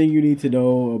 Everything you need to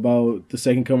know about the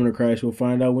second coming of Christ, we'll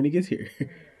find out when he gets here.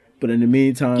 But in the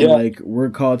meantime, like we're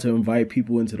called to invite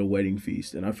people into the wedding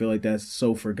feast, and I feel like that's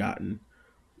so forgotten.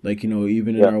 Like,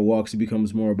 even in our walks, it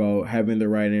becomes more about having the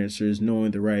right answers,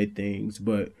 knowing the right things,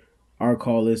 but our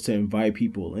call is to invite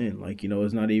people in. Like,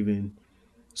 it's not even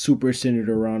super centered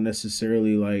around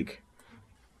necessarily like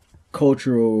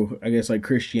cultural, I guess, like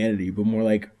Christianity, but more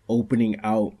like opening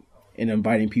out and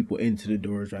inviting people into the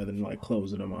doors rather than like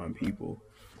closing them on people.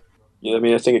 Yeah, I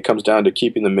mean, I think it comes down to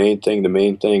keeping the main thing,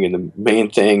 and the main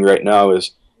thing right now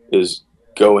is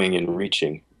going and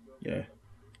reaching. Yeah.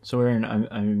 So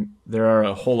Aaron, there are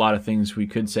a whole lot of things we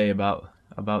could say about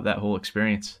that whole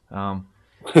experience to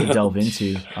delve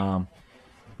into.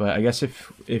 But I guess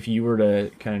if you were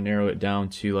to kind of narrow it down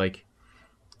to like,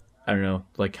 I don't know,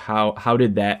 like how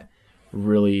did that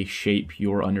really shape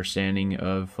your understanding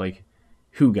of like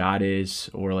who God is,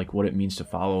 or like what it means to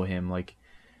follow him? Like,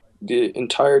 the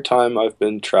entire time I've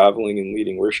been traveling and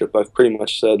leading worship, I've pretty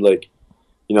much said, like,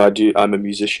 you know, I'm a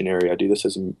musicianary. I do this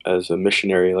as a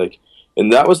missionary, like,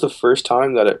 and that was the first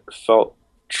time that it felt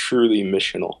truly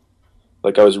missional.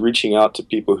 Like, I was reaching out to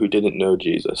people who didn't know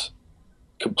Jesus,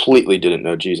 completely didn't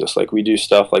know Jesus. Like, we do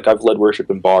stuff, like, I've led worship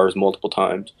in bars multiple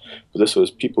times, but this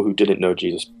was people who didn't know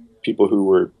Jesus, people who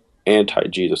were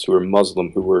anti-Jesus, who were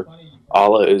Muslim, who were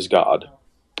Allah is God.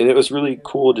 And it was really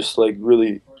cool, just like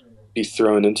really be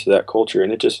thrown into that culture.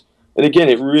 And and again,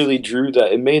 it really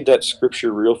it made that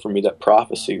scripture real for me, that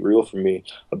prophecy real for me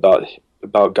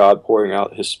about God pouring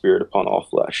out his spirit upon all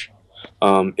flesh.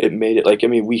 It made it like, I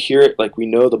mean, we hear it, like we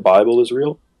know the Bible is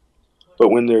real, but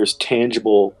when there's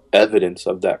tangible evidence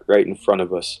of that right in front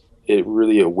of us, it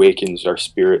really awakens our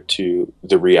spirit to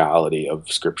the reality of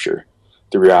scripture,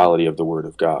 the reality of the word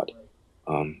of God.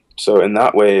 So in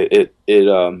that way,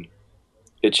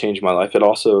 it changed my life. It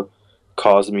also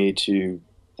caused me to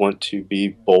want to be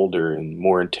bolder and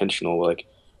more intentional. Like,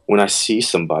 when I see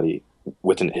somebody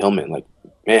with an ailment, like,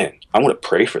 man, I want to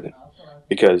pray for them,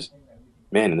 because,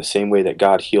 man, in the same way that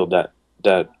God healed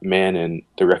that man in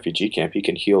the refugee camp, he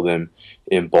can heal them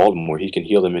in Baltimore. He can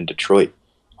heal them in Detroit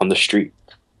on the street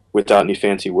without any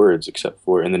fancy words, except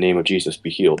for, in the name of Jesus, be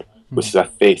healed. With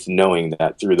that faith, knowing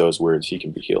that through those words he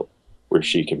can be healed, or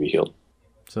she can be healed.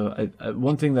 So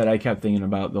one thing that I kept thinking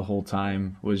about the whole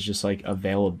time was just like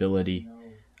availability.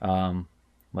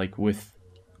 Like with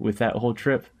that whole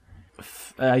trip,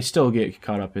 I still get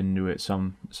caught up into it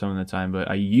some of the time, but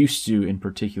I used to in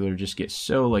particular just get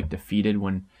so like defeated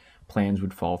when plans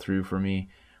would fall through for me,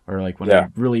 or like when I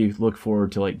really look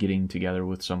forward to like getting together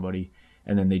with somebody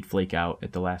and then they'd flake out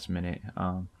at the last minute.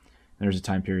 There's a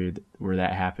time period where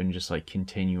that happened just like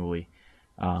continually.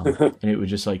 And it would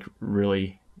just like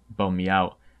really bum me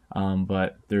out.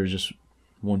 But there's just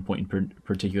one point in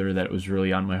particular that was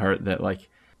really on my heart, that like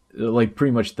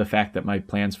pretty much the fact that my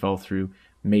plans fell through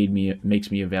makes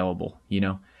me available, you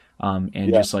know?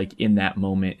 Just like in that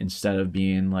moment, instead of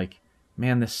being like,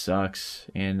 man, this sucks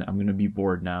and I'm going to be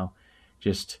bored now,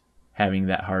 just having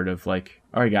that heart of like,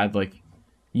 all right, God, like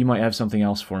you might have something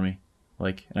else for me.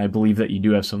 Like, and I believe that you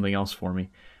do have something else for me.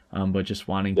 But just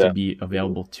wanting to be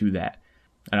available to that.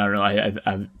 And I don't know,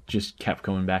 I've just kept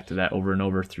coming back to that over and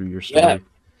over through your story.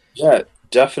 Yeah,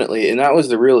 definitely. And that was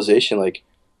the realization, like,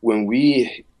 when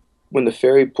the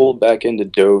ferry pulled back into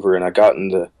Dover and I got in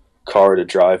the car to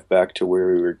drive back to where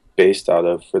we were based out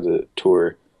of for the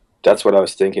tour, that's what I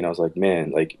was thinking. I was like, man,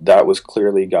 like, that was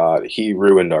clearly God. He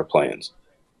ruined our plans.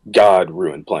 God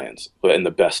ruined plans, but in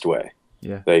the best way.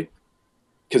 Yeah. Like,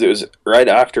 because it was right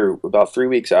after, about 3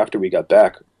 weeks after we got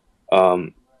back,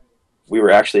 we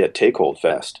were actually at Take Hold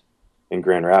Fest in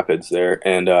Grand Rapids there,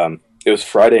 and it was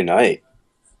Friday night,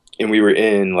 and we were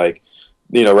in, like,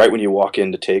 you know, right when you walk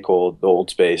into Take Hold, the old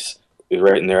space,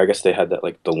 right in there. I guess they had that,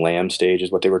 like, the Lamb stage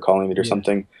is what they were calling it, or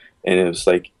something, and it was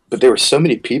like, but there were so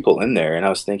many people in there, and I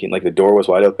was thinking, like, the door was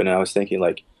wide open, and I was thinking,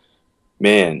 like,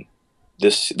 man,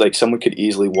 this, like, someone could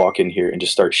easily walk in here and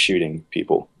just start shooting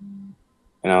people,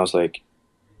 and I was like,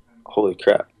 holy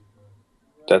crap,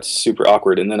 that's super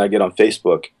awkward. And then I get on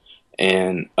Facebook,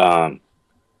 and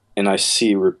I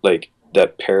see like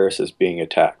that Paris is being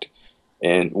attacked.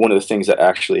 And one of the things that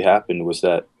actually happened was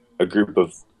that a group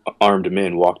of armed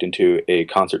men walked into a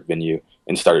concert venue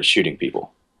and started shooting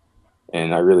people.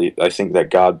 And I think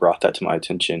that God brought that to my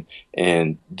attention.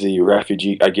 And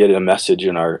I get a message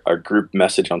in our group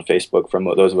message on Facebook from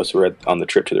those of us who were on the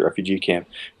trip to the refugee camp,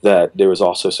 that there was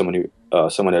also someone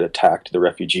had attacked the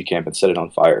refugee camp and set it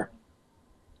on fire.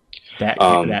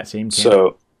 That same camp.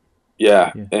 So,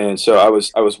 yeah. And so I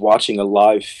was watching a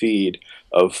live feed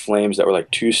of flames that were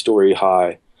like 2-story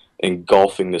high,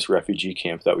 engulfing this refugee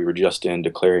camp that we were just in,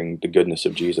 declaring the goodness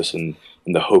of Jesus and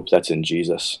the hope that's in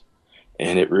Jesus.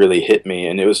 And it really hit me.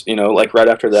 And it was, you know, like right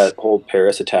after that whole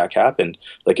Paris attack happened,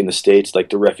 like in the States,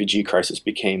 like the refugee crisis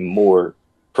became more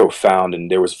profound, and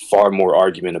there was far more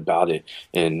argument about it,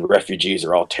 and refugees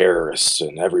are all terrorists,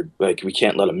 and we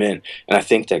can't let them in. And I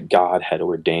think that God had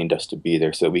ordained us to be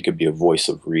there so that we could be a voice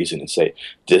of reason and say,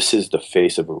 this is the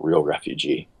face of a real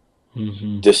refugee.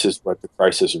 Mm-hmm. This is what the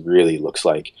crisis really looks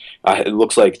like. It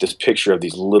looks like this picture of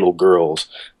these little girls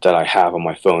that I have on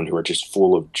my phone who are just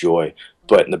full of joy,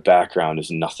 but in the background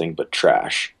is nothing but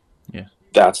trash. Yeah.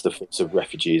 that's the face of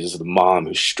refugees, is the mom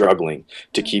who's struggling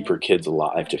to keep her kids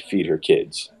alive, to feed her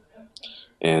kids.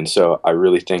 And so I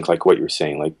really think, like what you were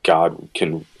saying, like God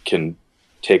can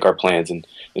take our plans and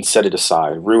set it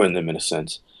aside, ruin them in a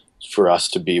sense, for us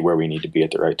to be where we need to be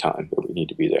at the right time, where we need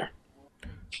to be there.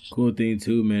 Cool thing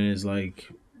too, man, is like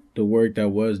the work that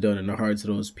was done in the hearts of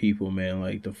those people, man.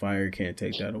 Like the fire can't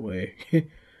take that away.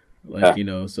 Like, you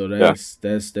know, so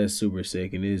that's super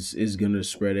sick, and is gonna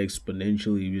spread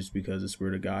exponentially just because the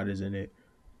Spirit of God is in it.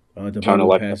 The Kind of Bible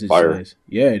like passage fire. says,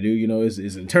 yeah, dude, you know, it's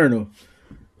internal.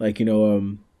 Like, you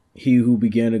know, he who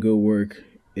began a good work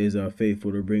is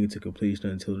faithful to bring it to completion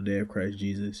until the day of Christ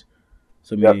Jesus.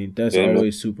 So I mean, that's Amen.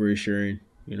 always super assuring,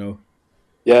 you know.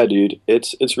 Yeah, dude,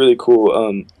 it's really cool.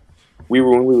 When we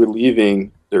were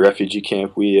leaving the refugee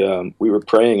camp, we were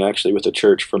praying actually with a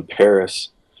church from Paris.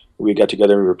 We got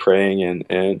together and we were praying,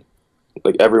 and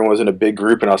like everyone was in a big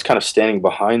group, and I was kind of standing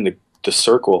behind the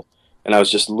circle, and I was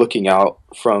just looking out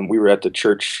from. We were at the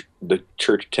church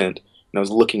tent, and I was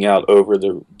looking out over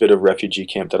the bit of refugee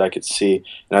camp that I could see,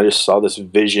 and I just saw this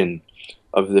vision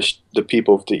of the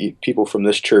people from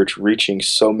this church reaching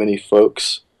so many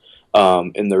folks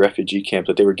in the refugee camp,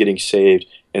 that they were getting saved,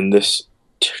 and this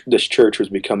church was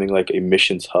becoming like a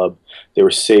missions hub. They were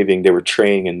saving, they were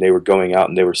training, and they were going out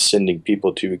and they were sending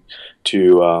people to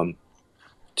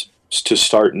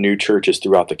start new churches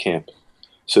throughout the camp,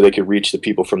 so they could reach the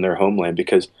people from their homeland.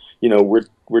 Because, you know,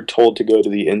 we're told to go to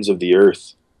the ends of the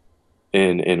earth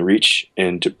and reach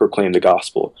and to proclaim the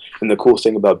gospel. And the cool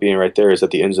thing about being right there is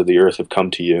that the ends of the earth have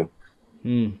come to you.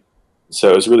 So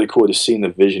it was really cool to see the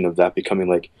vision of that becoming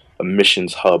like a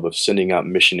missions hub, of sending out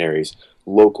missionaries,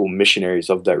 local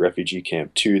missionaries of that refugee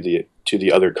camp to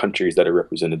the other countries that are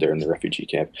represented there in the refugee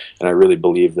camp. And I really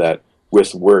believe that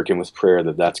with work and with prayer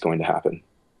that's going to happen.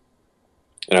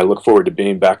 And I look forward to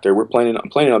being back there. I'm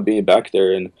planning on being back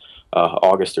there in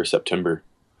August or September,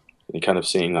 and kind of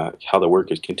seeing how the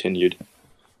work is continued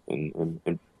and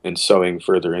sowing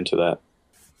further into that.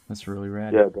 That's really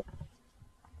rad. Yeah,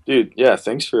 dude. Yeah,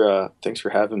 thanks for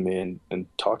having me and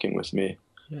talking with me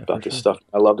about this stuff.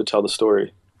 I love to tell the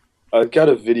story. I've got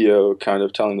a video kind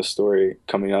of telling the story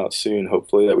coming out soon,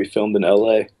 hopefully, that we filmed in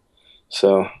LA.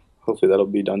 So hopefully that'll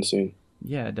be done soon.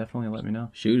 Yeah, definitely let me know.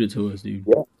 Shoot it to us, dude.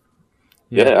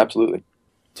 Yeah, absolutely.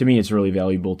 To me, it's really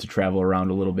valuable to travel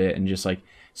around a little bit and just like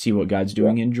see what God's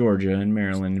doing in Georgia and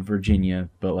Maryland and Virginia,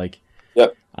 but like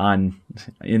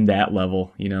in that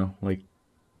level, you know, like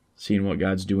seeing what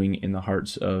God's doing in the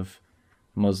hearts of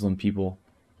Muslim people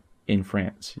in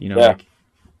France, you know. Yeah, like,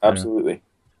 absolutely.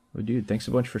 Well, dude, thanks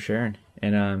a bunch for sharing.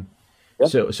 And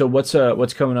so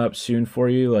what's coming up soon for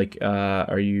you? Like,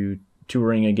 are you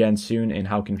touring again soon? And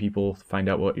how can people find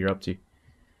out what you're up to?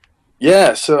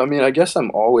 Yeah, so I mean, I guess I'm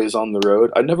always on the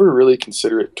road. I never really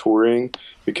consider it touring,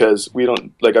 because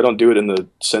I don't do it in the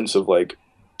sense of like,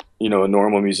 you know, a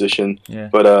normal musician. Yeah.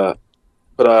 But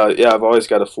yeah, I've always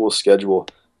got a full schedule.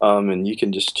 And you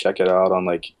can just check it out on,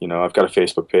 like, you know, I've got a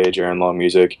Facebook page, Aaron Long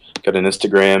Music, got an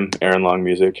Instagram, Aaron Long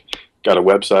Music, got a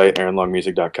website,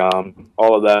 aaronlongmusic.com.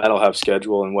 All of that, I'll have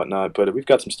schedule and whatnot. But we've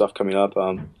got some stuff coming up.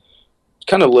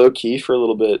 Kind of low key for a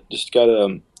little bit. Just got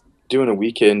doing a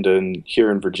weekend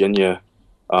here in Virginia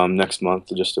next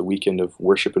month, just a weekend of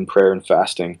worship and prayer and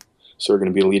fasting. So we're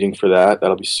going to be leading for that.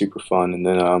 That'll be super fun. And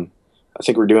then I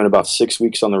think we're doing about 6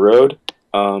 weeks on the road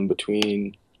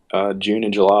between June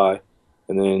and July,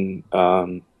 and then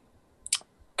a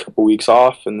couple weeks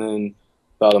off, and then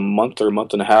about a month or a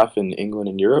month and a half in England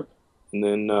and Europe. And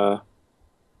then,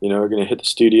 you know, we're going to hit the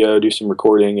studio, do some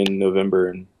recording in November,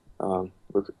 and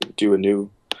we're going to do a new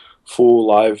full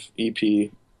live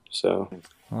EP. So,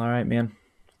 all right, man.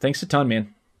 Thanks a ton,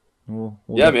 man. We'll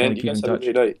yeah, man. You keep guys in have touch.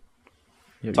 a great night.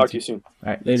 Yep, Talk to you soon. All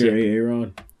right. Later,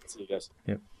 Aaron. See you guys.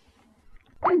 Yep.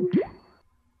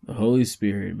 The Holy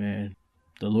Spirit, man.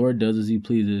 The Lord does as he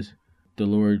pleases. The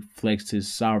Lord flexed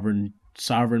his sovereign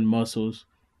muscles,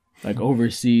 like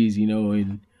overseas, you know,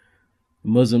 in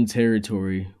Muslim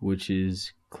territory, which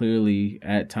is clearly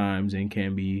at times and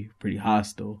can be pretty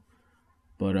hostile.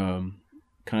 But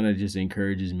kind of just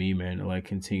encourages me, man, to like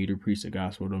continue to preach the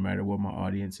gospel no matter what my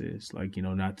audience is. Like, you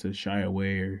know, not to shy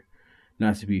away or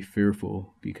not to be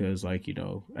fearful, because, like, you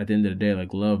know, at the end of the day,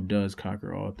 like, love does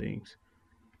conquer all things.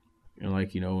 And,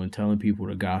 like, you know, when telling people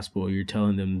the gospel, you're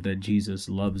telling them that Jesus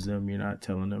loves them. You're not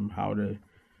telling them how to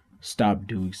stop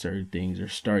doing certain things or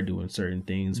start doing certain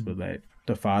things, but that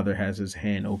the Father has his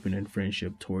hand open in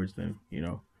friendship towards them, you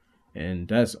know. And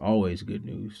that's always good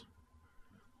news.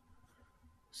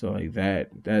 So, like,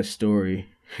 that story,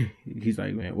 he's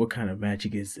like, man, what kind of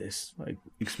magic is this? Like,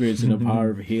 experiencing the power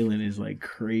of healing is, like,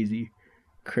 crazy.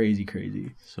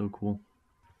 Crazy. So cool.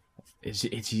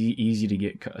 it's easy to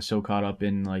get so caught up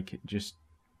in like just,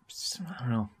 I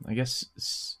don't know, I guess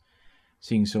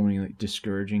seeing so many like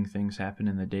discouraging things happen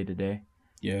in the day to day.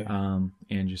 Yeah.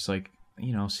 And just like,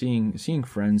 you know, seeing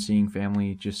friends, seeing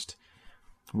family just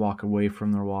walk away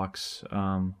from their walks,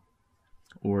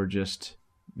 or just,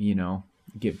 you know,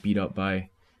 get beat up by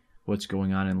what's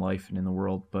going on in life and in the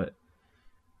world. But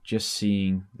just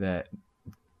seeing that,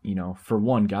 you know, for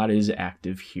one, God is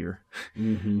active here,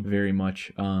 very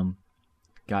much.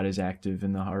 God is active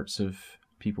in the hearts of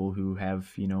people who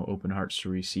have, you know, open hearts to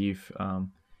receive.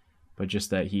 But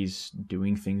just that he's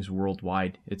doing things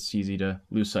worldwide. It's easy to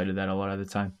lose sight of that a lot of the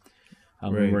time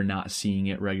when we're not seeing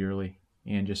it regularly.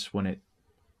 And just when it,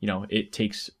 you know, it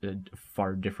takes a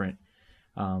far different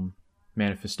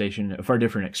manifestation, a far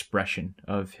different expression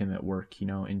of him at work, you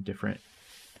know, in different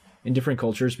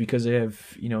cultures, because they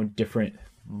have, you know, different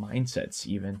mindsets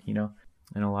even, you know,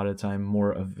 and a lot of the time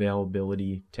more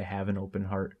availability to have an open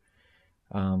heart,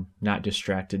 not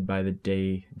distracted by the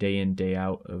day in, day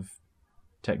out of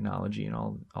technology and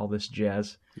all this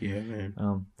jazz. Yeah,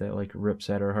 man. That like rips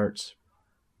at our hearts.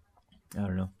 I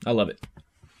don't know. I love it.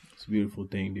 It's a beautiful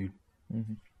thing, dude.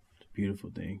 Mm-hmm. It's a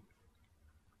beautiful thing.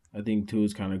 I think too,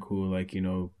 it's kind of cool. Like, you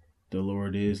know, the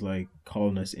Lord is like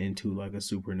calling us into like a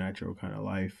supernatural kind of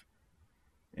life.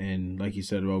 And like you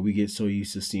said, well, we get so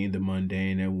used to seeing the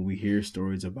mundane, and when we hear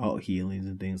stories about healings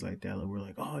and things like that, like, we're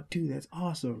like, oh, dude, that's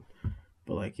awesome.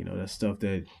 But like, you know, that's stuff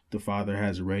that the Father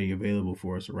has ready available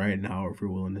for us right now if we're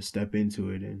willing to step into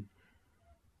it. And,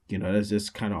 you know, that's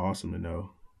just kind of awesome to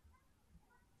know.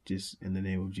 Just in the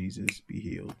name of Jesus, be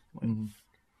healed. Like,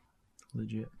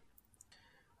 legit.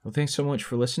 Well, thanks so much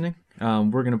for listening.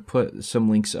 We're going to put some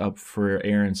links up for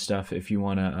Aaron's stuff if you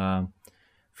want to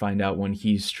find out when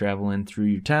he's traveling through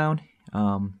your town.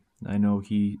 I know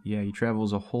he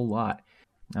travels a whole lot.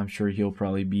 I'm sure he'll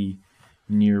probably be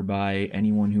nearby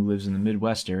anyone who lives in the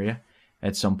Midwest area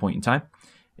at some point in time.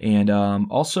 And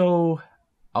also,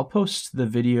 I'll post the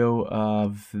video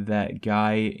of that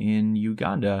guy in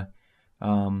Uganda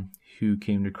who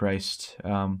came to Christ.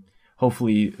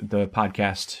 Hopefully the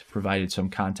podcast provided some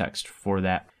context for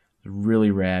that.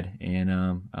 Really rad. And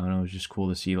I don't know, it was just cool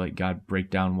to see like God break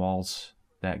down walls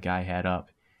that guy had up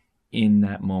in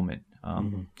that moment.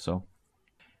 So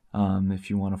if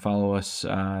you want to follow us,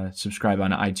 subscribe on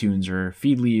iTunes or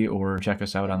Feedly, or check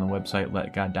us out on the website,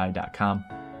 letgoddie.com.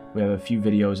 We have a few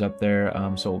videos up there,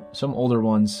 so some older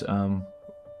ones,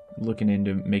 looking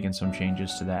into making some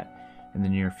changes to that in the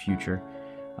near future.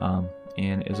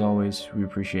 And as always, we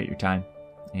appreciate your time,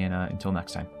 and until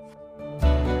next time.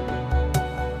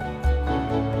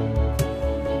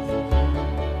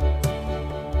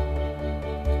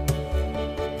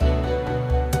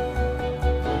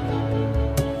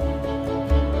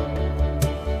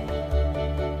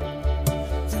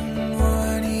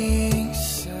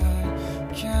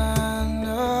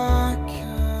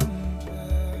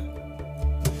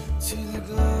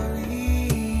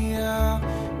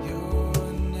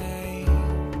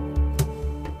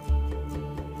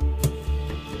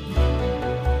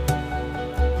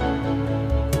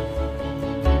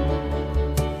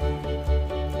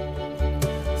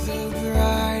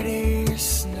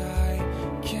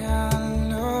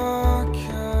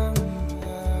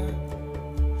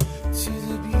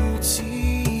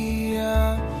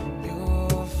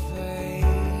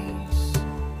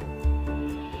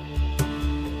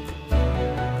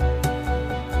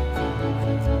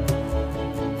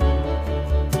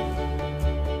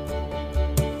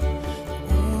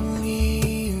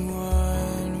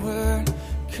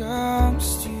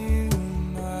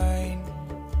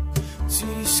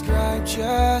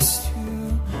 Just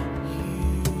who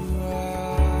you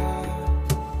are.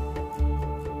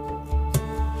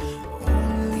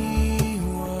 Only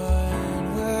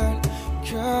one word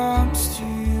comes to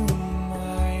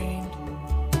mind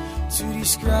to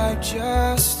describe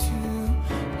just who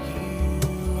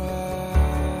you are.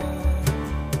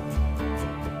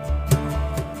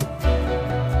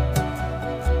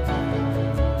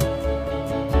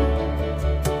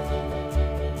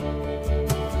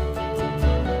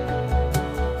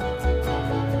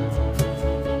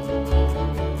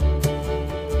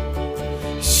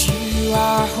 You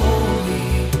are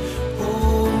holy,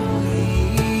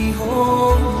 holy,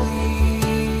 holy.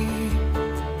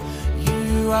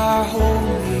 You are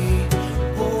holy,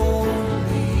 holy.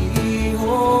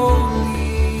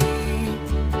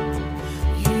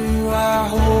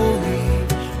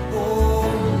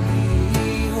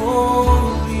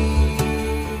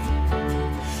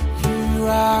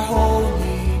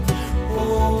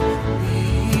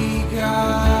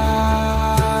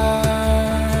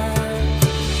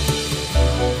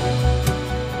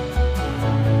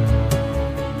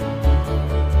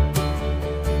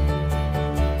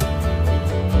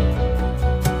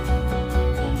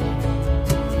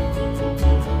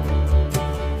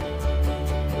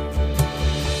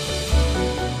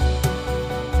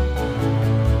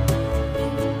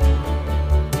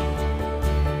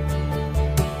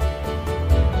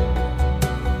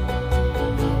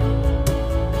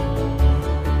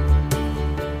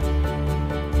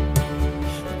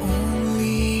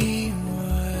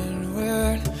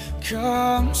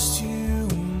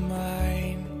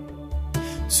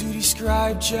 to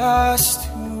describe just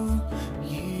who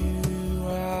you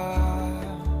are.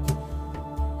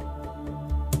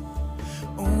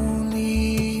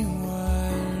 Only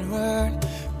one word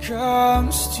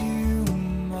comes to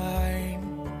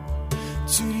mind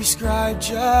to describe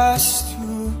just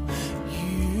who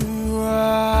you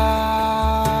are.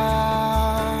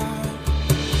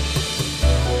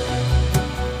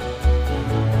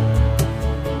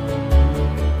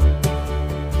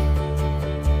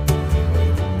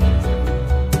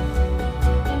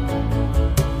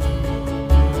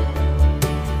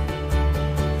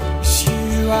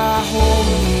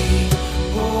 Holy,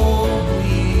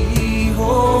 holy,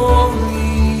 holy.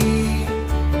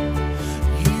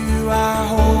 You are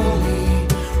holy,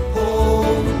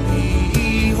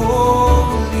 holy,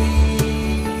 holy.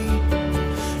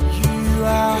 You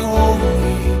are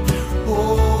holy,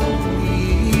 holy,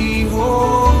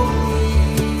 holy.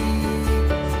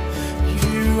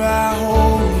 You are holy.